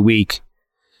rotate every week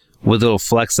with a little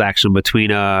flex action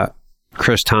between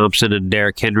Chris Thompson and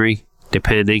Derrick Henry,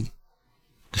 depending,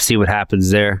 to see what happens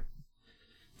there.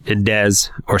 And Dez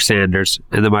or Sanders.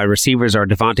 And then my receivers are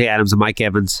Devontae Adams and Mike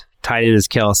Evans. Tight end is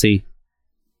Kelce.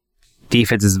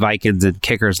 Defense is Vikings, and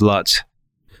kickers Lutz.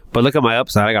 But look at my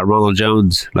upside. I got Ronald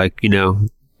Jones.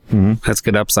 That's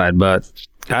good upside. But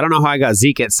I don't know how I got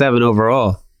Zeke at 7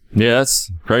 overall. Yeah,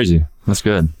 that's crazy. That's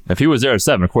good. If he was there at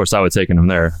 7, of course, I would have taken him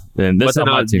there. And this is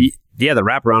my team. Yeah, the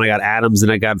wraparound, I got Adams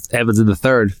and I got Evans in the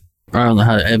 3rd. I don't know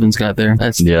how Evans got there.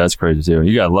 That's crazy too.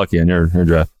 You got lucky in your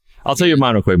draft. I'll tell you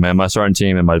mine real quick, man. My starting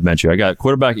team and my bench here. I got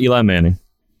quarterback Eli Manning.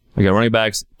 I got running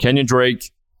backs Kenyon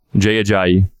Drake, Jay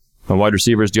Ajayi. My wide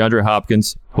receivers DeAndre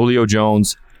Hopkins, Julio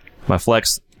Jones. My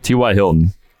flex T.Y.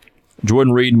 Hilton.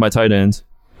 Jordan Reed, my tight end.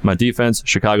 My defense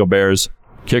Chicago Bears.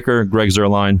 Kicker Greg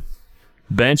Zuerlein.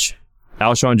 Bench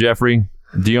Alshon Jeffrey,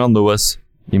 Dion Lewis,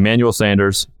 Emmanuel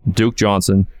Sanders, Duke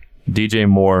Johnson, DJ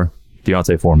Moore,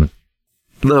 Deontay Foreman.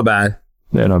 Not bad.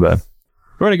 Yeah, not bad.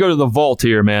 We're going to go to the vault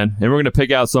here, man, and we're going to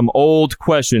pick out some old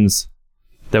questions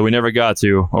that we never got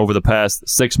to over the past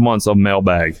 6 months of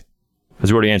mailbag.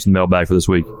 Because we already answered the mailbag for this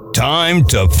week. Time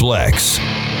to flex.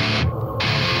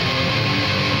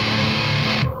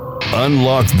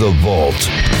 Unlock the vault.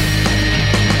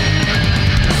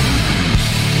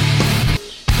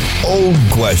 Old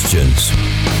questions.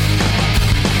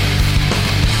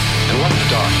 And what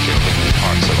dark and hidden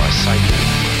parts of our psyche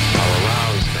are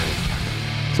aroused then?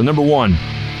 So number 1,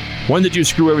 when did you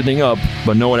screw everything up,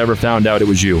 but no one ever found out it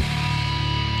was you?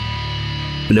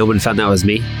 No one found out it was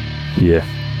me? Yeah.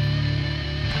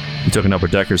 You took an upper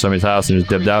decker to somebody's house and just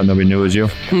dipped out and nobody knew it was you?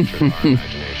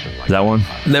 That one?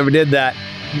 Never did that.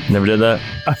 Never did that?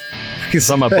 It's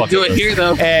on my bucket Do it here,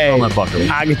 though. Hey, on my bucket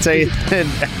list. I can tell you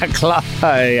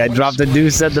I dropped a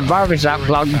deuce at the barbershop,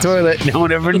 clogged the toilet. No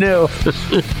one ever knew.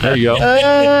 There you go.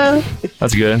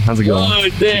 That's good. That's a good one. Oh,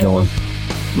 damn.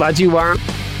 About you, Warren?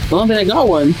 I don't think I got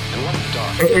one.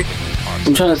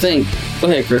 I'm trying to think. Go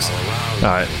ahead, Chris.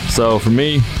 All right. So for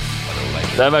me,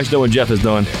 I've actually done what Jeff has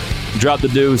done. Drop the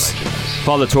deuce,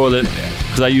 clog the toilet,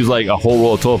 because I use like a whole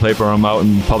roll of toilet paper when I'm out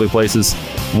in public places.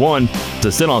 1,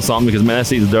 to sit on something, because man, that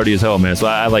seat is dirty as hell, man. So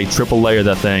I like triple layer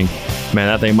that thing. Man,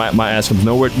 that thing, my ass comes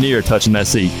nowhere near touching that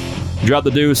seat. Drop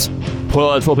the deuce, put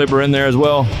all that toilet paper in there as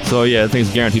well. So yeah, the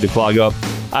thing's guaranteed to clog up.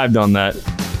 I've done that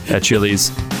at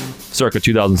Chili's circa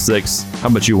 2006. How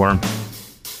about you, Worm?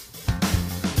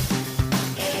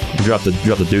 I dropped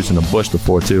the deuce in the bush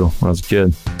before too when I was a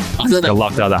kid. Got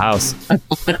locked out of the house.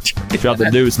 Dropped the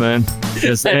deuce, man.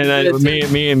 And then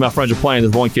me and my friends are playing.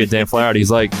 This one kid, Dan Flaherty, he's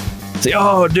like,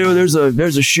 "Oh, dude, there's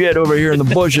a shit over here in the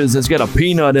bushes. It's got a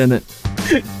peanut in it."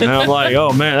 And I'm like,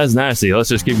 "Oh man, that's nasty. Let's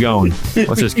just keep going.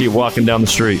 Let's just keep walking down the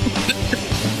street."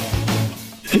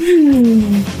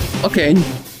 Okay.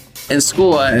 In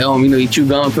school, you chew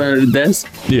gum in front of the desk.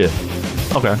 Yeah.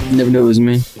 Okay. Never knew it was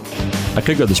me. I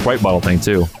could go the Sprite bottle thing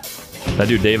too. That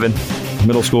dude David,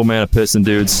 middle school man of pissing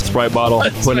dudes, Sprite bottle,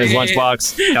 put in his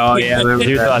lunchbox. Oh yeah,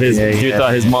 Dude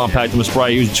thought his mom packed him a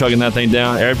Sprite. He was chugging that thing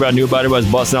down. Everybody knew about it. Everybody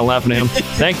was busting out laughing at him.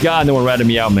 Thank God no one ratted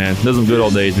me out, man. Those were good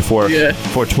old days before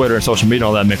Twitter and social media and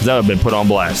all that, man, because that would have been put on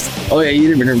blast. Oh yeah,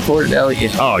 you'd have been reported out.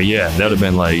 Yeah. Oh yeah, that would have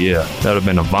been that would have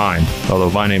been a Vine. Although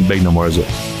Vine ain't big no more, is it?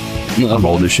 No, I'm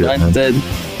old as shit, man. Dead.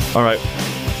 All right,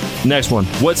 next one.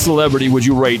 What celebrity would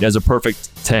you rate as a perfect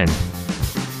 10?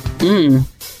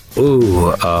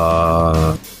 Ooh,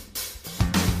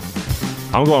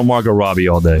 I'm going Margot Robbie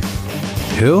all day.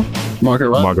 Who? Margot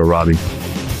Robbie.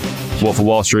 Wolf of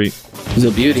Wall Street. She's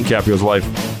a beauty. DiCaprio's wife.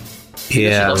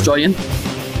 Yeah. She's Australian.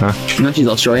 Huh? No, she's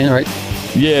Australian, right?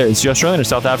 Yeah, is she Australian or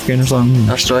South African or something?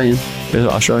 Australian. Is it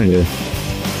Australian? Yeah.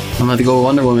 I'm about to go with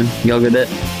Wonder Woman. Y'all get that?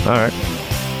 All right.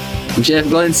 Jeff,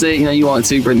 go ahead and say you want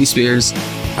to. Britney Spears.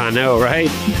 I know, right?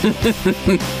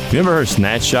 Remember her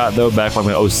snatch shot though back like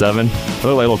in 07? It looked like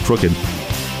a little crooked.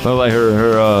 It looked like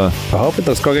her I hope it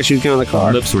those crooked she was getting on the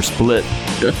car. Lips were split.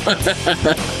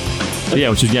 Yeah,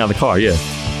 when she was getting out of the car, yeah.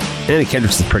 Anna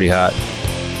Kendrick is pretty hot.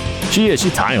 She is.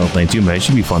 She's tiny little thing too, man.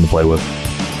 She'd be fun to play with. I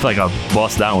feel like I'll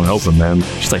bust that one open, man.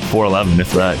 She's like 4'11",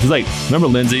 if that. She's like, remember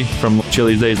Lindsay from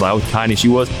Chili's days? Like how tiny she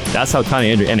was? That's how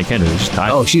tiny Anna Kendrick is. She's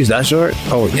tiny. Oh, she's that short?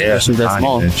 Oh, yeah, she's that tiny,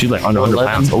 small. Man. She's like under 100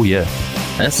 pounds. Oh, yeah.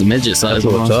 That's a midget size.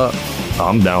 That's what's up.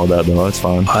 I'm down with that, though. That's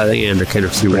fine. I think Anna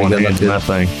Kendrick's pretty one good hand looking. that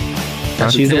thing.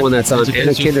 She's the one that's on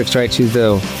Anna Kendrick's right. She's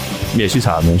the... Yeah, she's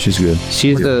hot, man. She's good.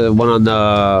 She's the one on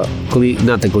the Glee,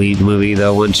 not the Glee movie,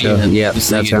 the one show. Yeah, that's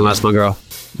her. That's my girl.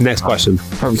 Next question.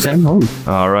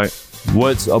 All right.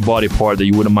 What's a body part that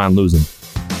you wouldn't mind losing?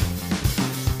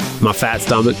 My fat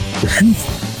stomach.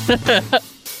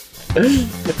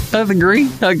 I agree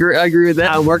with that.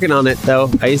 I'm working on it,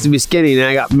 though. I used to be skinny, and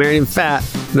I got married and fat.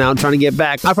 Now I'm trying to get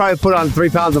back. I probably put on 3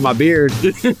 pounds on my beard.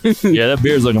 Yeah, that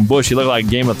beard's looking bushy. Look like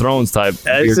Game of Thrones type.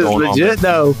 This is legit,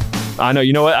 though. I know.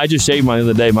 You know what? I just shaved mine the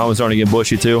other day. Mine was starting to get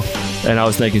bushy, too. And I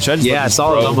was thinking, should I just I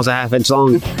saw it almost a half-inch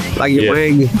long. Like your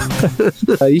wing.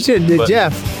 You should have did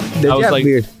Jeff. The Jeff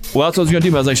beard. Well, that's what I was going to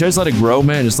do. But I was like, should I just let it grow,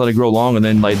 man? Just let it grow long and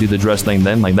then like do the dress thing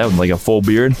then? Like that was like a full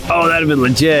beard. Oh, that'd have been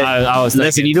legit. I was thinking,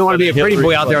 listen, you don't want to be a pretty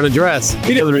boy out there on a dress.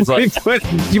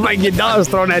 You might get dollars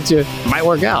thrown at you. Might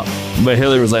work out. But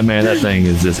Hillary was like, man, that thing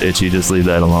is just itchy. Just leave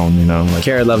that alone, you know. Like,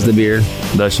 Kara loves the beard.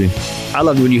 Does she? I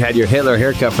loved when you had your Hitler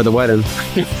haircut for the wedding.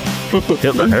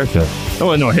 Hitler haircut? I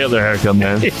want no Hitler haircut,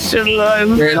 man. It should have.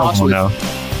 Oh, no.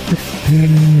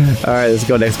 All right, let's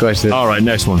go next question. All right,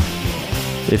 next one.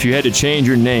 If you had to change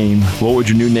your name, what would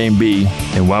your new name be,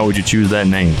 and why would you choose that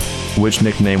name? Which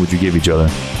nickname would you give each other?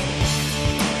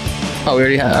 Oh, we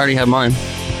already had mine.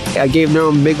 I gave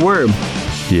Norm Big Worm.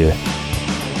 Yeah.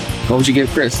 What would you give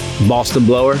Chris? Boston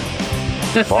Blower.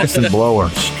 Boston Blower.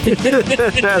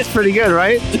 That's pretty good,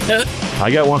 right? I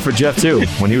got one for Jeff, too,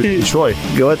 when he was in Detroit.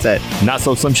 Go, what's that? Not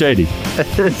so Slim Shady.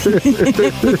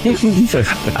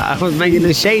 I was making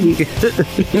it shady.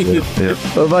 Yeah.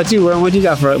 What about you, Worm? What do you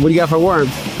got for Worm?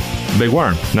 Big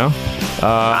Worm, no?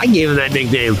 I gave him that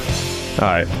nickname. All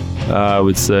right. I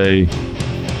would say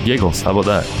Giggles. How about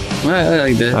that? I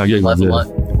like that. Giggles, yeah.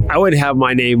 I would have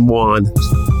my name Juan.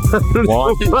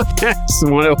 Juan?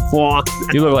 Juan.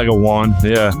 You look like a Juan,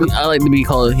 yeah. I like to be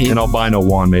called an albino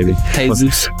Juan, maybe.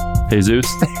 Jesus. Jesus?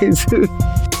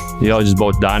 Y'all just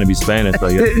both dying to be Spanish,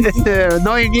 I guess.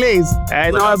 No inglés.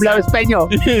 No hablo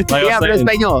español. Yeah, hablo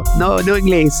español. No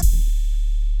inglés.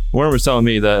 Warren was telling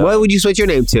me that. What would you switch your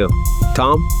name to?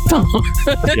 Tom?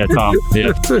 Yeah, Tom.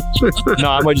 Yeah.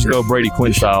 No, I might just go Brady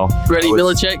Quinn style. Brady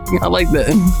Belichick. I like that.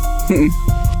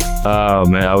 Oh,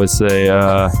 man. I would say.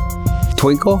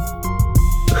 Twinkle?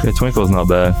 Yeah, Twinkle's not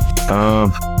bad.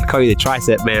 I call you the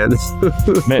tricep man.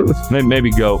 Maybe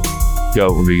Goat.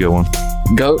 Goat would be a good one.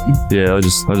 Goat? Yeah, I'll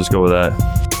just go with that.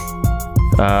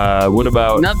 What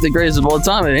about? Not the greatest of all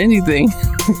time at anything.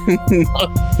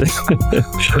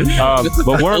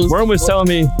 But Worm was telling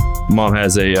me, Mom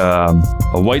has a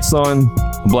white son,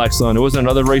 a black son. It wasn't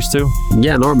another race too.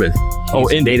 Yeah, Norman. Oh,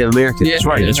 Native American. Yeah, that's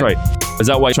right. That's right. Is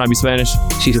that why you're trying to be Spanish?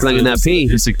 She's slinging that P.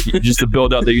 Just to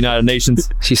build up the United Nations.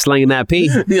 She's slinging that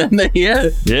P. Yeah.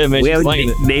 Yeah, man. We She's have slinging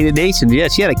it. Native Nations. Yeah,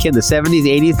 she had a kid in the 70s,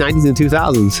 80s, 90s, and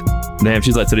 2000s. Damn,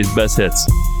 she's like today's best hits.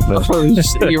 But,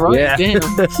 You're right. Yeah. Damn.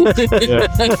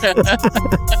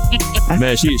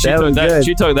 man, she That was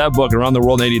good. took that book around the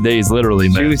world in 80 days, literally,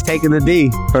 man. She was taking the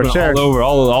D for sure. All over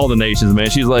all the nations,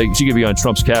 man. She's like, she could be on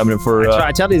Trump's cabinet for.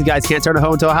 I tell these guys can't turn a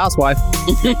hoe into a housewife.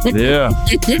 Yeah,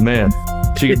 man.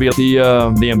 She could be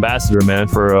the ambassador, man,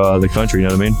 for the country. You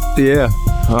know what I mean? Yeah.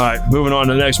 All right, moving on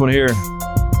to the next one here.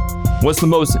 What's the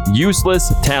most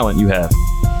useless talent you have?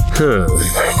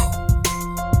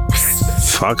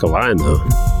 Fuck if I know.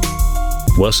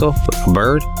 Whistle? A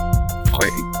bird?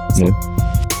 Yeah.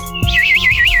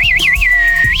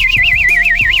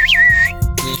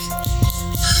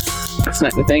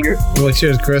 Snap the finger. What's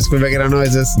yours, Chris? We're making our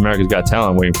noises. America's Got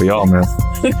Talent waiting for y'all, man.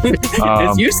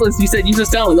 It's useless. You said useless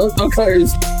talent. Those no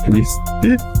colors.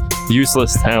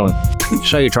 Useless talent.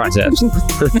 Show your triceps.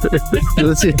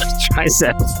 Let's see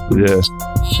triceps. Yeah.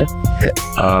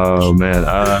 Oh, man.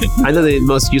 I know the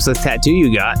most useless tattoo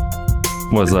you got.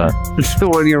 What's that? The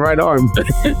one on your right arm.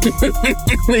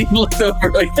 He looked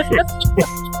over like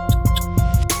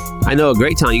I know a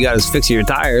great talent you got is fixing your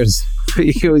tires.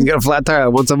 You always got a flat tire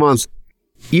once a month.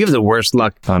 You have the worst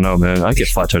luck. I know, man. I get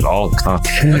flat tires all the time.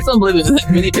 That's unbelievable.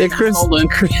 That many Chris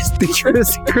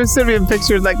sent me a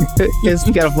picture like he's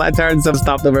got a flat tire and some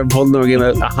stopped over and pulled him over, gave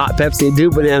him a hot Pepsi and 2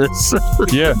 bananas.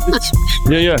 Yeah.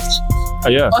 Yeah.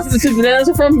 Yeah. Also, the 2 bananas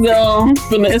are from the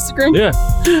Instagram? Yeah.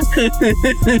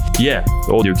 Yeah.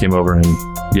 The old dude came over and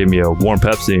gave me a warm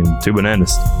Pepsi and 2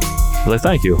 bananas. I was like,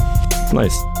 thank you. It's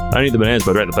nice. I don't eat the bananas,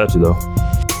 but I drank the Pepsi, though.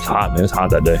 It's hot, man. It's hot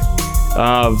that day.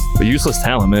 But useless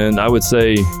talent, man. I would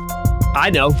say... I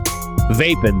know.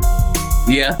 Vaping.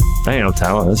 Yeah. I ain't no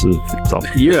talent. This is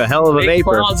something. You're a hell of a Big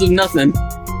vapor. clouds of nothing.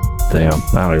 Damn.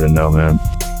 I don't even know, man.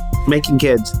 Making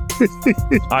kids.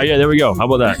 Oh, yeah. There we go. How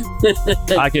about that?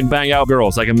 I can bang out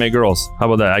girls. I can make girls. How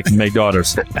about that? I can make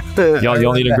daughters.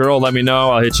 Y'all need a girl? Let me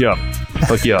know. I'll hit you up.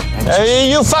 Hook you up. Hey,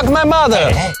 you fuck my mother.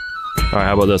 All right.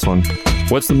 How about this one?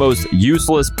 What's the most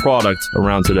useless product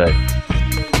around today?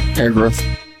 Hair growth.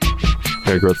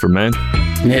 Hair growth for men?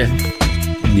 Yeah.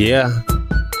 Yeah.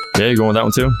 Yeah, you going with that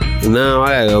one too? No,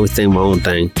 I gotta go with my own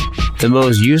thing. The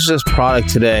most useless product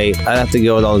today, I'd have to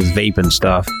go with all this vaping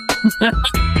stuff.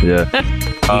 Yeah.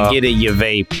 You get it, you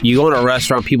vape. You go in a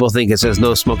restaurant, people think it says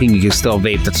no smoking, you can still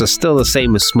vape. That's still the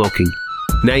same as smoking.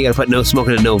 Now you gotta put no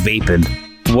smoking and no vaping.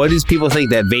 What does people think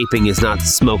that vaping is not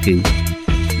smoking?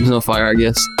 There's no fire, I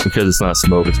guess. Because it's not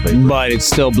smoke, it's vapor. But it's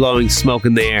still blowing smoke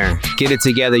in the air. Get it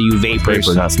together, you vapors.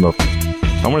 Vapor, not smoke.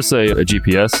 I want to say a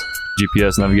GPS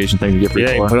navigation thing to get for your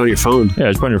Yeah, you car. put it on your phone.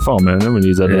 Yeah, just put it on your phone, man. Everyone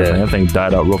needs that. Yeah. That thing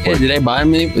died out real Hey, quick. did they buy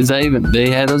them? Is that even...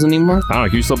 They had those anymore? I don't know.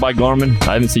 Can you still buy Garmin?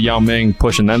 I haven't seen Yao Ming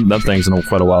pushing them things in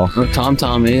quite a while. Or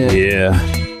TomTom, yeah. Yeah.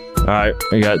 All right,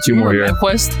 we got 2 more here.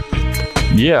 MapQuest?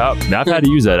 Yeah, I've had to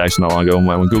use that actually not long ago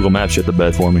when Google Maps shit the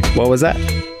bed for me. What was that?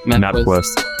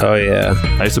 MapQuest. Oh, yeah.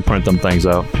 I used to print them things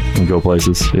out and go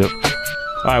places. Yep.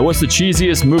 All right, what's the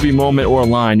cheesiest movie moment or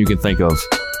line you can think of?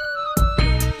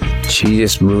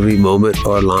 Cheesiest movie, moment,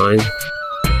 or line?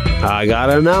 I got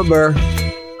a number.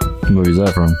 What movie is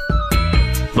that from?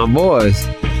 My boys. I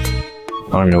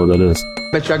don't even know what that is.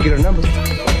 Bet you I get a number.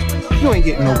 You ain't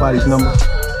getting nobody's number.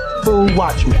 Fool,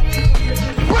 watch me.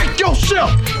 Break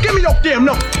yourself! Give me your damn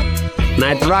number!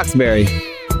 Night at the Roxbury.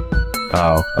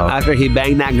 Oh. After he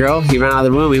banged that girl, he ran out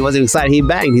of the room. He wasn't excited he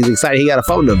banged. He's excited he got a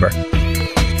phone number.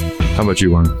 How about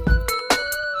you, Warren?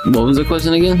 What was the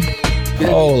question again?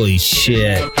 Holy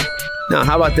shit. Now,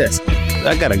 how about this?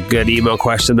 I got a good email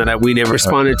question that we never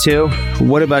responded to.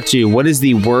 What about you? What is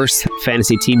the worst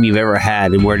fantasy team you've ever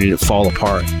had, and where did it fall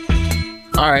apart?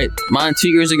 All right. Mine 2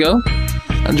 years ago.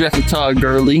 I drafted Todd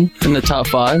Gurley in the top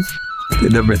 5. The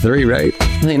number 3, right?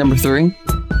 I think number 3.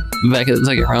 Back at the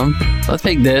second round. Let's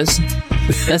pick this.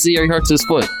 That's the year he hurts his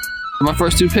foot. My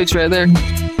first 2 picks right there.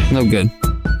 No good.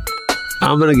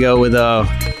 I'm going to go with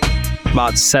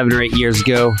about 7 or 8 years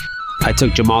ago. I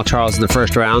took Jamal Charles in the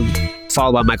first round,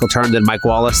 followed by Michael Turner, then Mike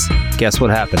Wallace. Guess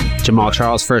what happened? Jamal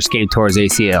Charles' first game tore his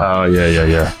ACL. Oh,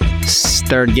 yeah.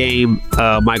 Third game,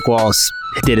 Mike Wallace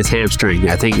did his hamstring.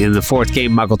 I think in the 4th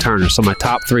game, Michael Turner. So my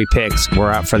top 3 picks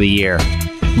were out for the year.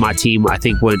 My team, I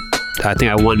think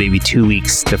I won maybe 2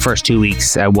 weeks. The first 2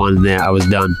 weeks I won, and then I was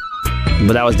done.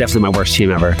 But that was definitely my worst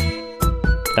team ever.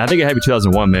 I think it had to be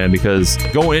 2001, man, because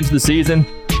going into the season,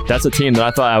 that's a team that I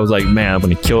thought I was like, man, I'm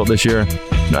going to kill it this year.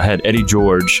 And I had Eddie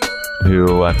George,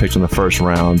 who I picked in the first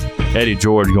round. Eddie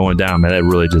George going down, man, that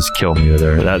really just killed me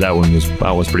there. That one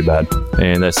was pretty bad.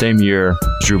 And that same year,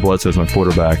 Drew Bledsoe was my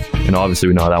quarterback, and obviously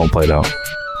we know how that one played out.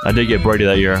 I did get Brady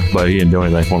that year, but he didn't do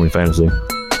anything for me in fantasy. I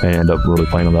didn't end up really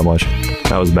playing him that much.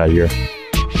 That was a bad year.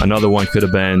 Another one could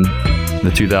have been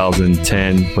the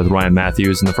 2010 with Ryan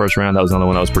Matthews in the first round. That was another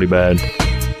one that was pretty bad.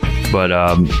 But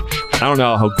I don't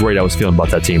know how great I was feeling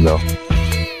about that team, though.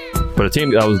 But a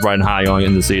team that I was riding high on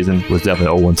in the season was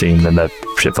definitely an 0-1 team, and that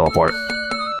shit fell apart.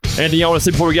 Anything y'all want to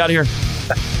say before we get out of here?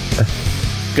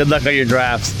 Good luck on your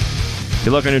drafts.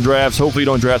 Good luck on your drafts. Hopefully you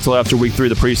don't draft till after week 3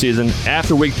 of the preseason.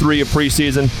 After week 3 of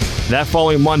preseason, that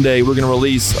following Monday, we're going to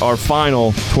release our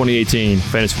final 2018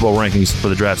 fantasy football rankings for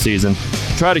the draft season.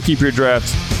 Try to keep your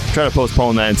drafts. Try to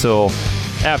postpone that until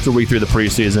after week 3 of the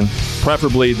preseason.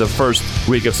 Preferably the first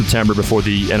week of September before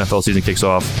the NFL season kicks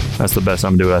off. That's the best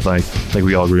time to do it, I think. I think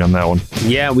we all agree on that one.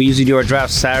 Yeah, we usually do our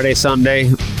drafts Saturday,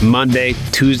 Sunday, Monday,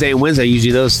 Tuesday, and Wednesday.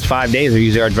 Usually those 5 days are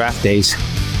usually our draft days.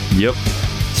 Yep.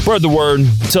 Spread the word.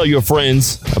 Tell your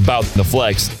friends about the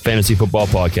Flex Fantasy Football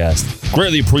Podcast.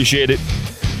 Greatly appreciate it.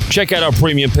 Check out our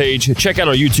premium page. Check out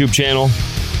our YouTube channel.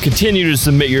 Continue to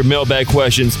submit your mailbag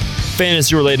questions,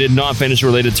 fantasy related, non-fantasy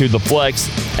related, to the Flex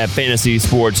at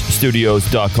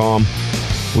fantasysportsstudios.com.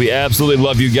 We absolutely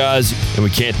love you guys, and we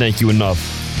can't thank you enough.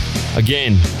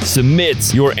 Again,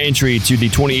 submit your entry to the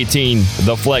 2018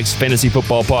 The Flex Fantasy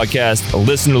Football Podcast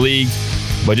Listener League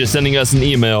by just sending us an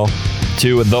email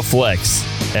to theflex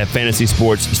at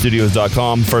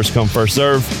fantasysportsstudios.com. First come, first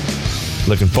serve.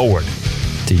 Looking forward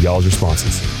to y'all's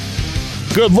responses.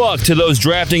 Good luck to those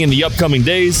drafting in the upcoming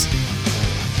days.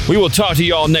 We will talk to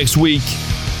y'all next week.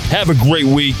 Have a great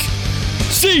week.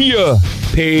 See ya.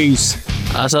 Peace.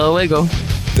 Hasta luego.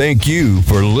 Thank you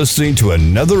for listening to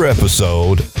another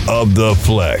episode of The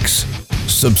Flex.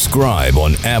 Subscribe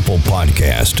on Apple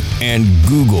Podcast and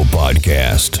Google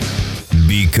Podcast.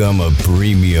 Become a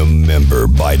premium member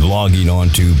by logging on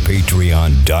to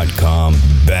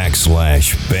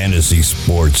patreon.com/Fantasy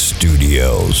Sports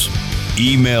Studios.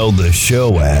 Email the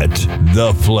show at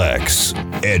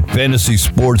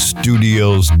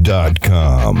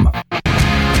theflex@fantasysportsstudios.com.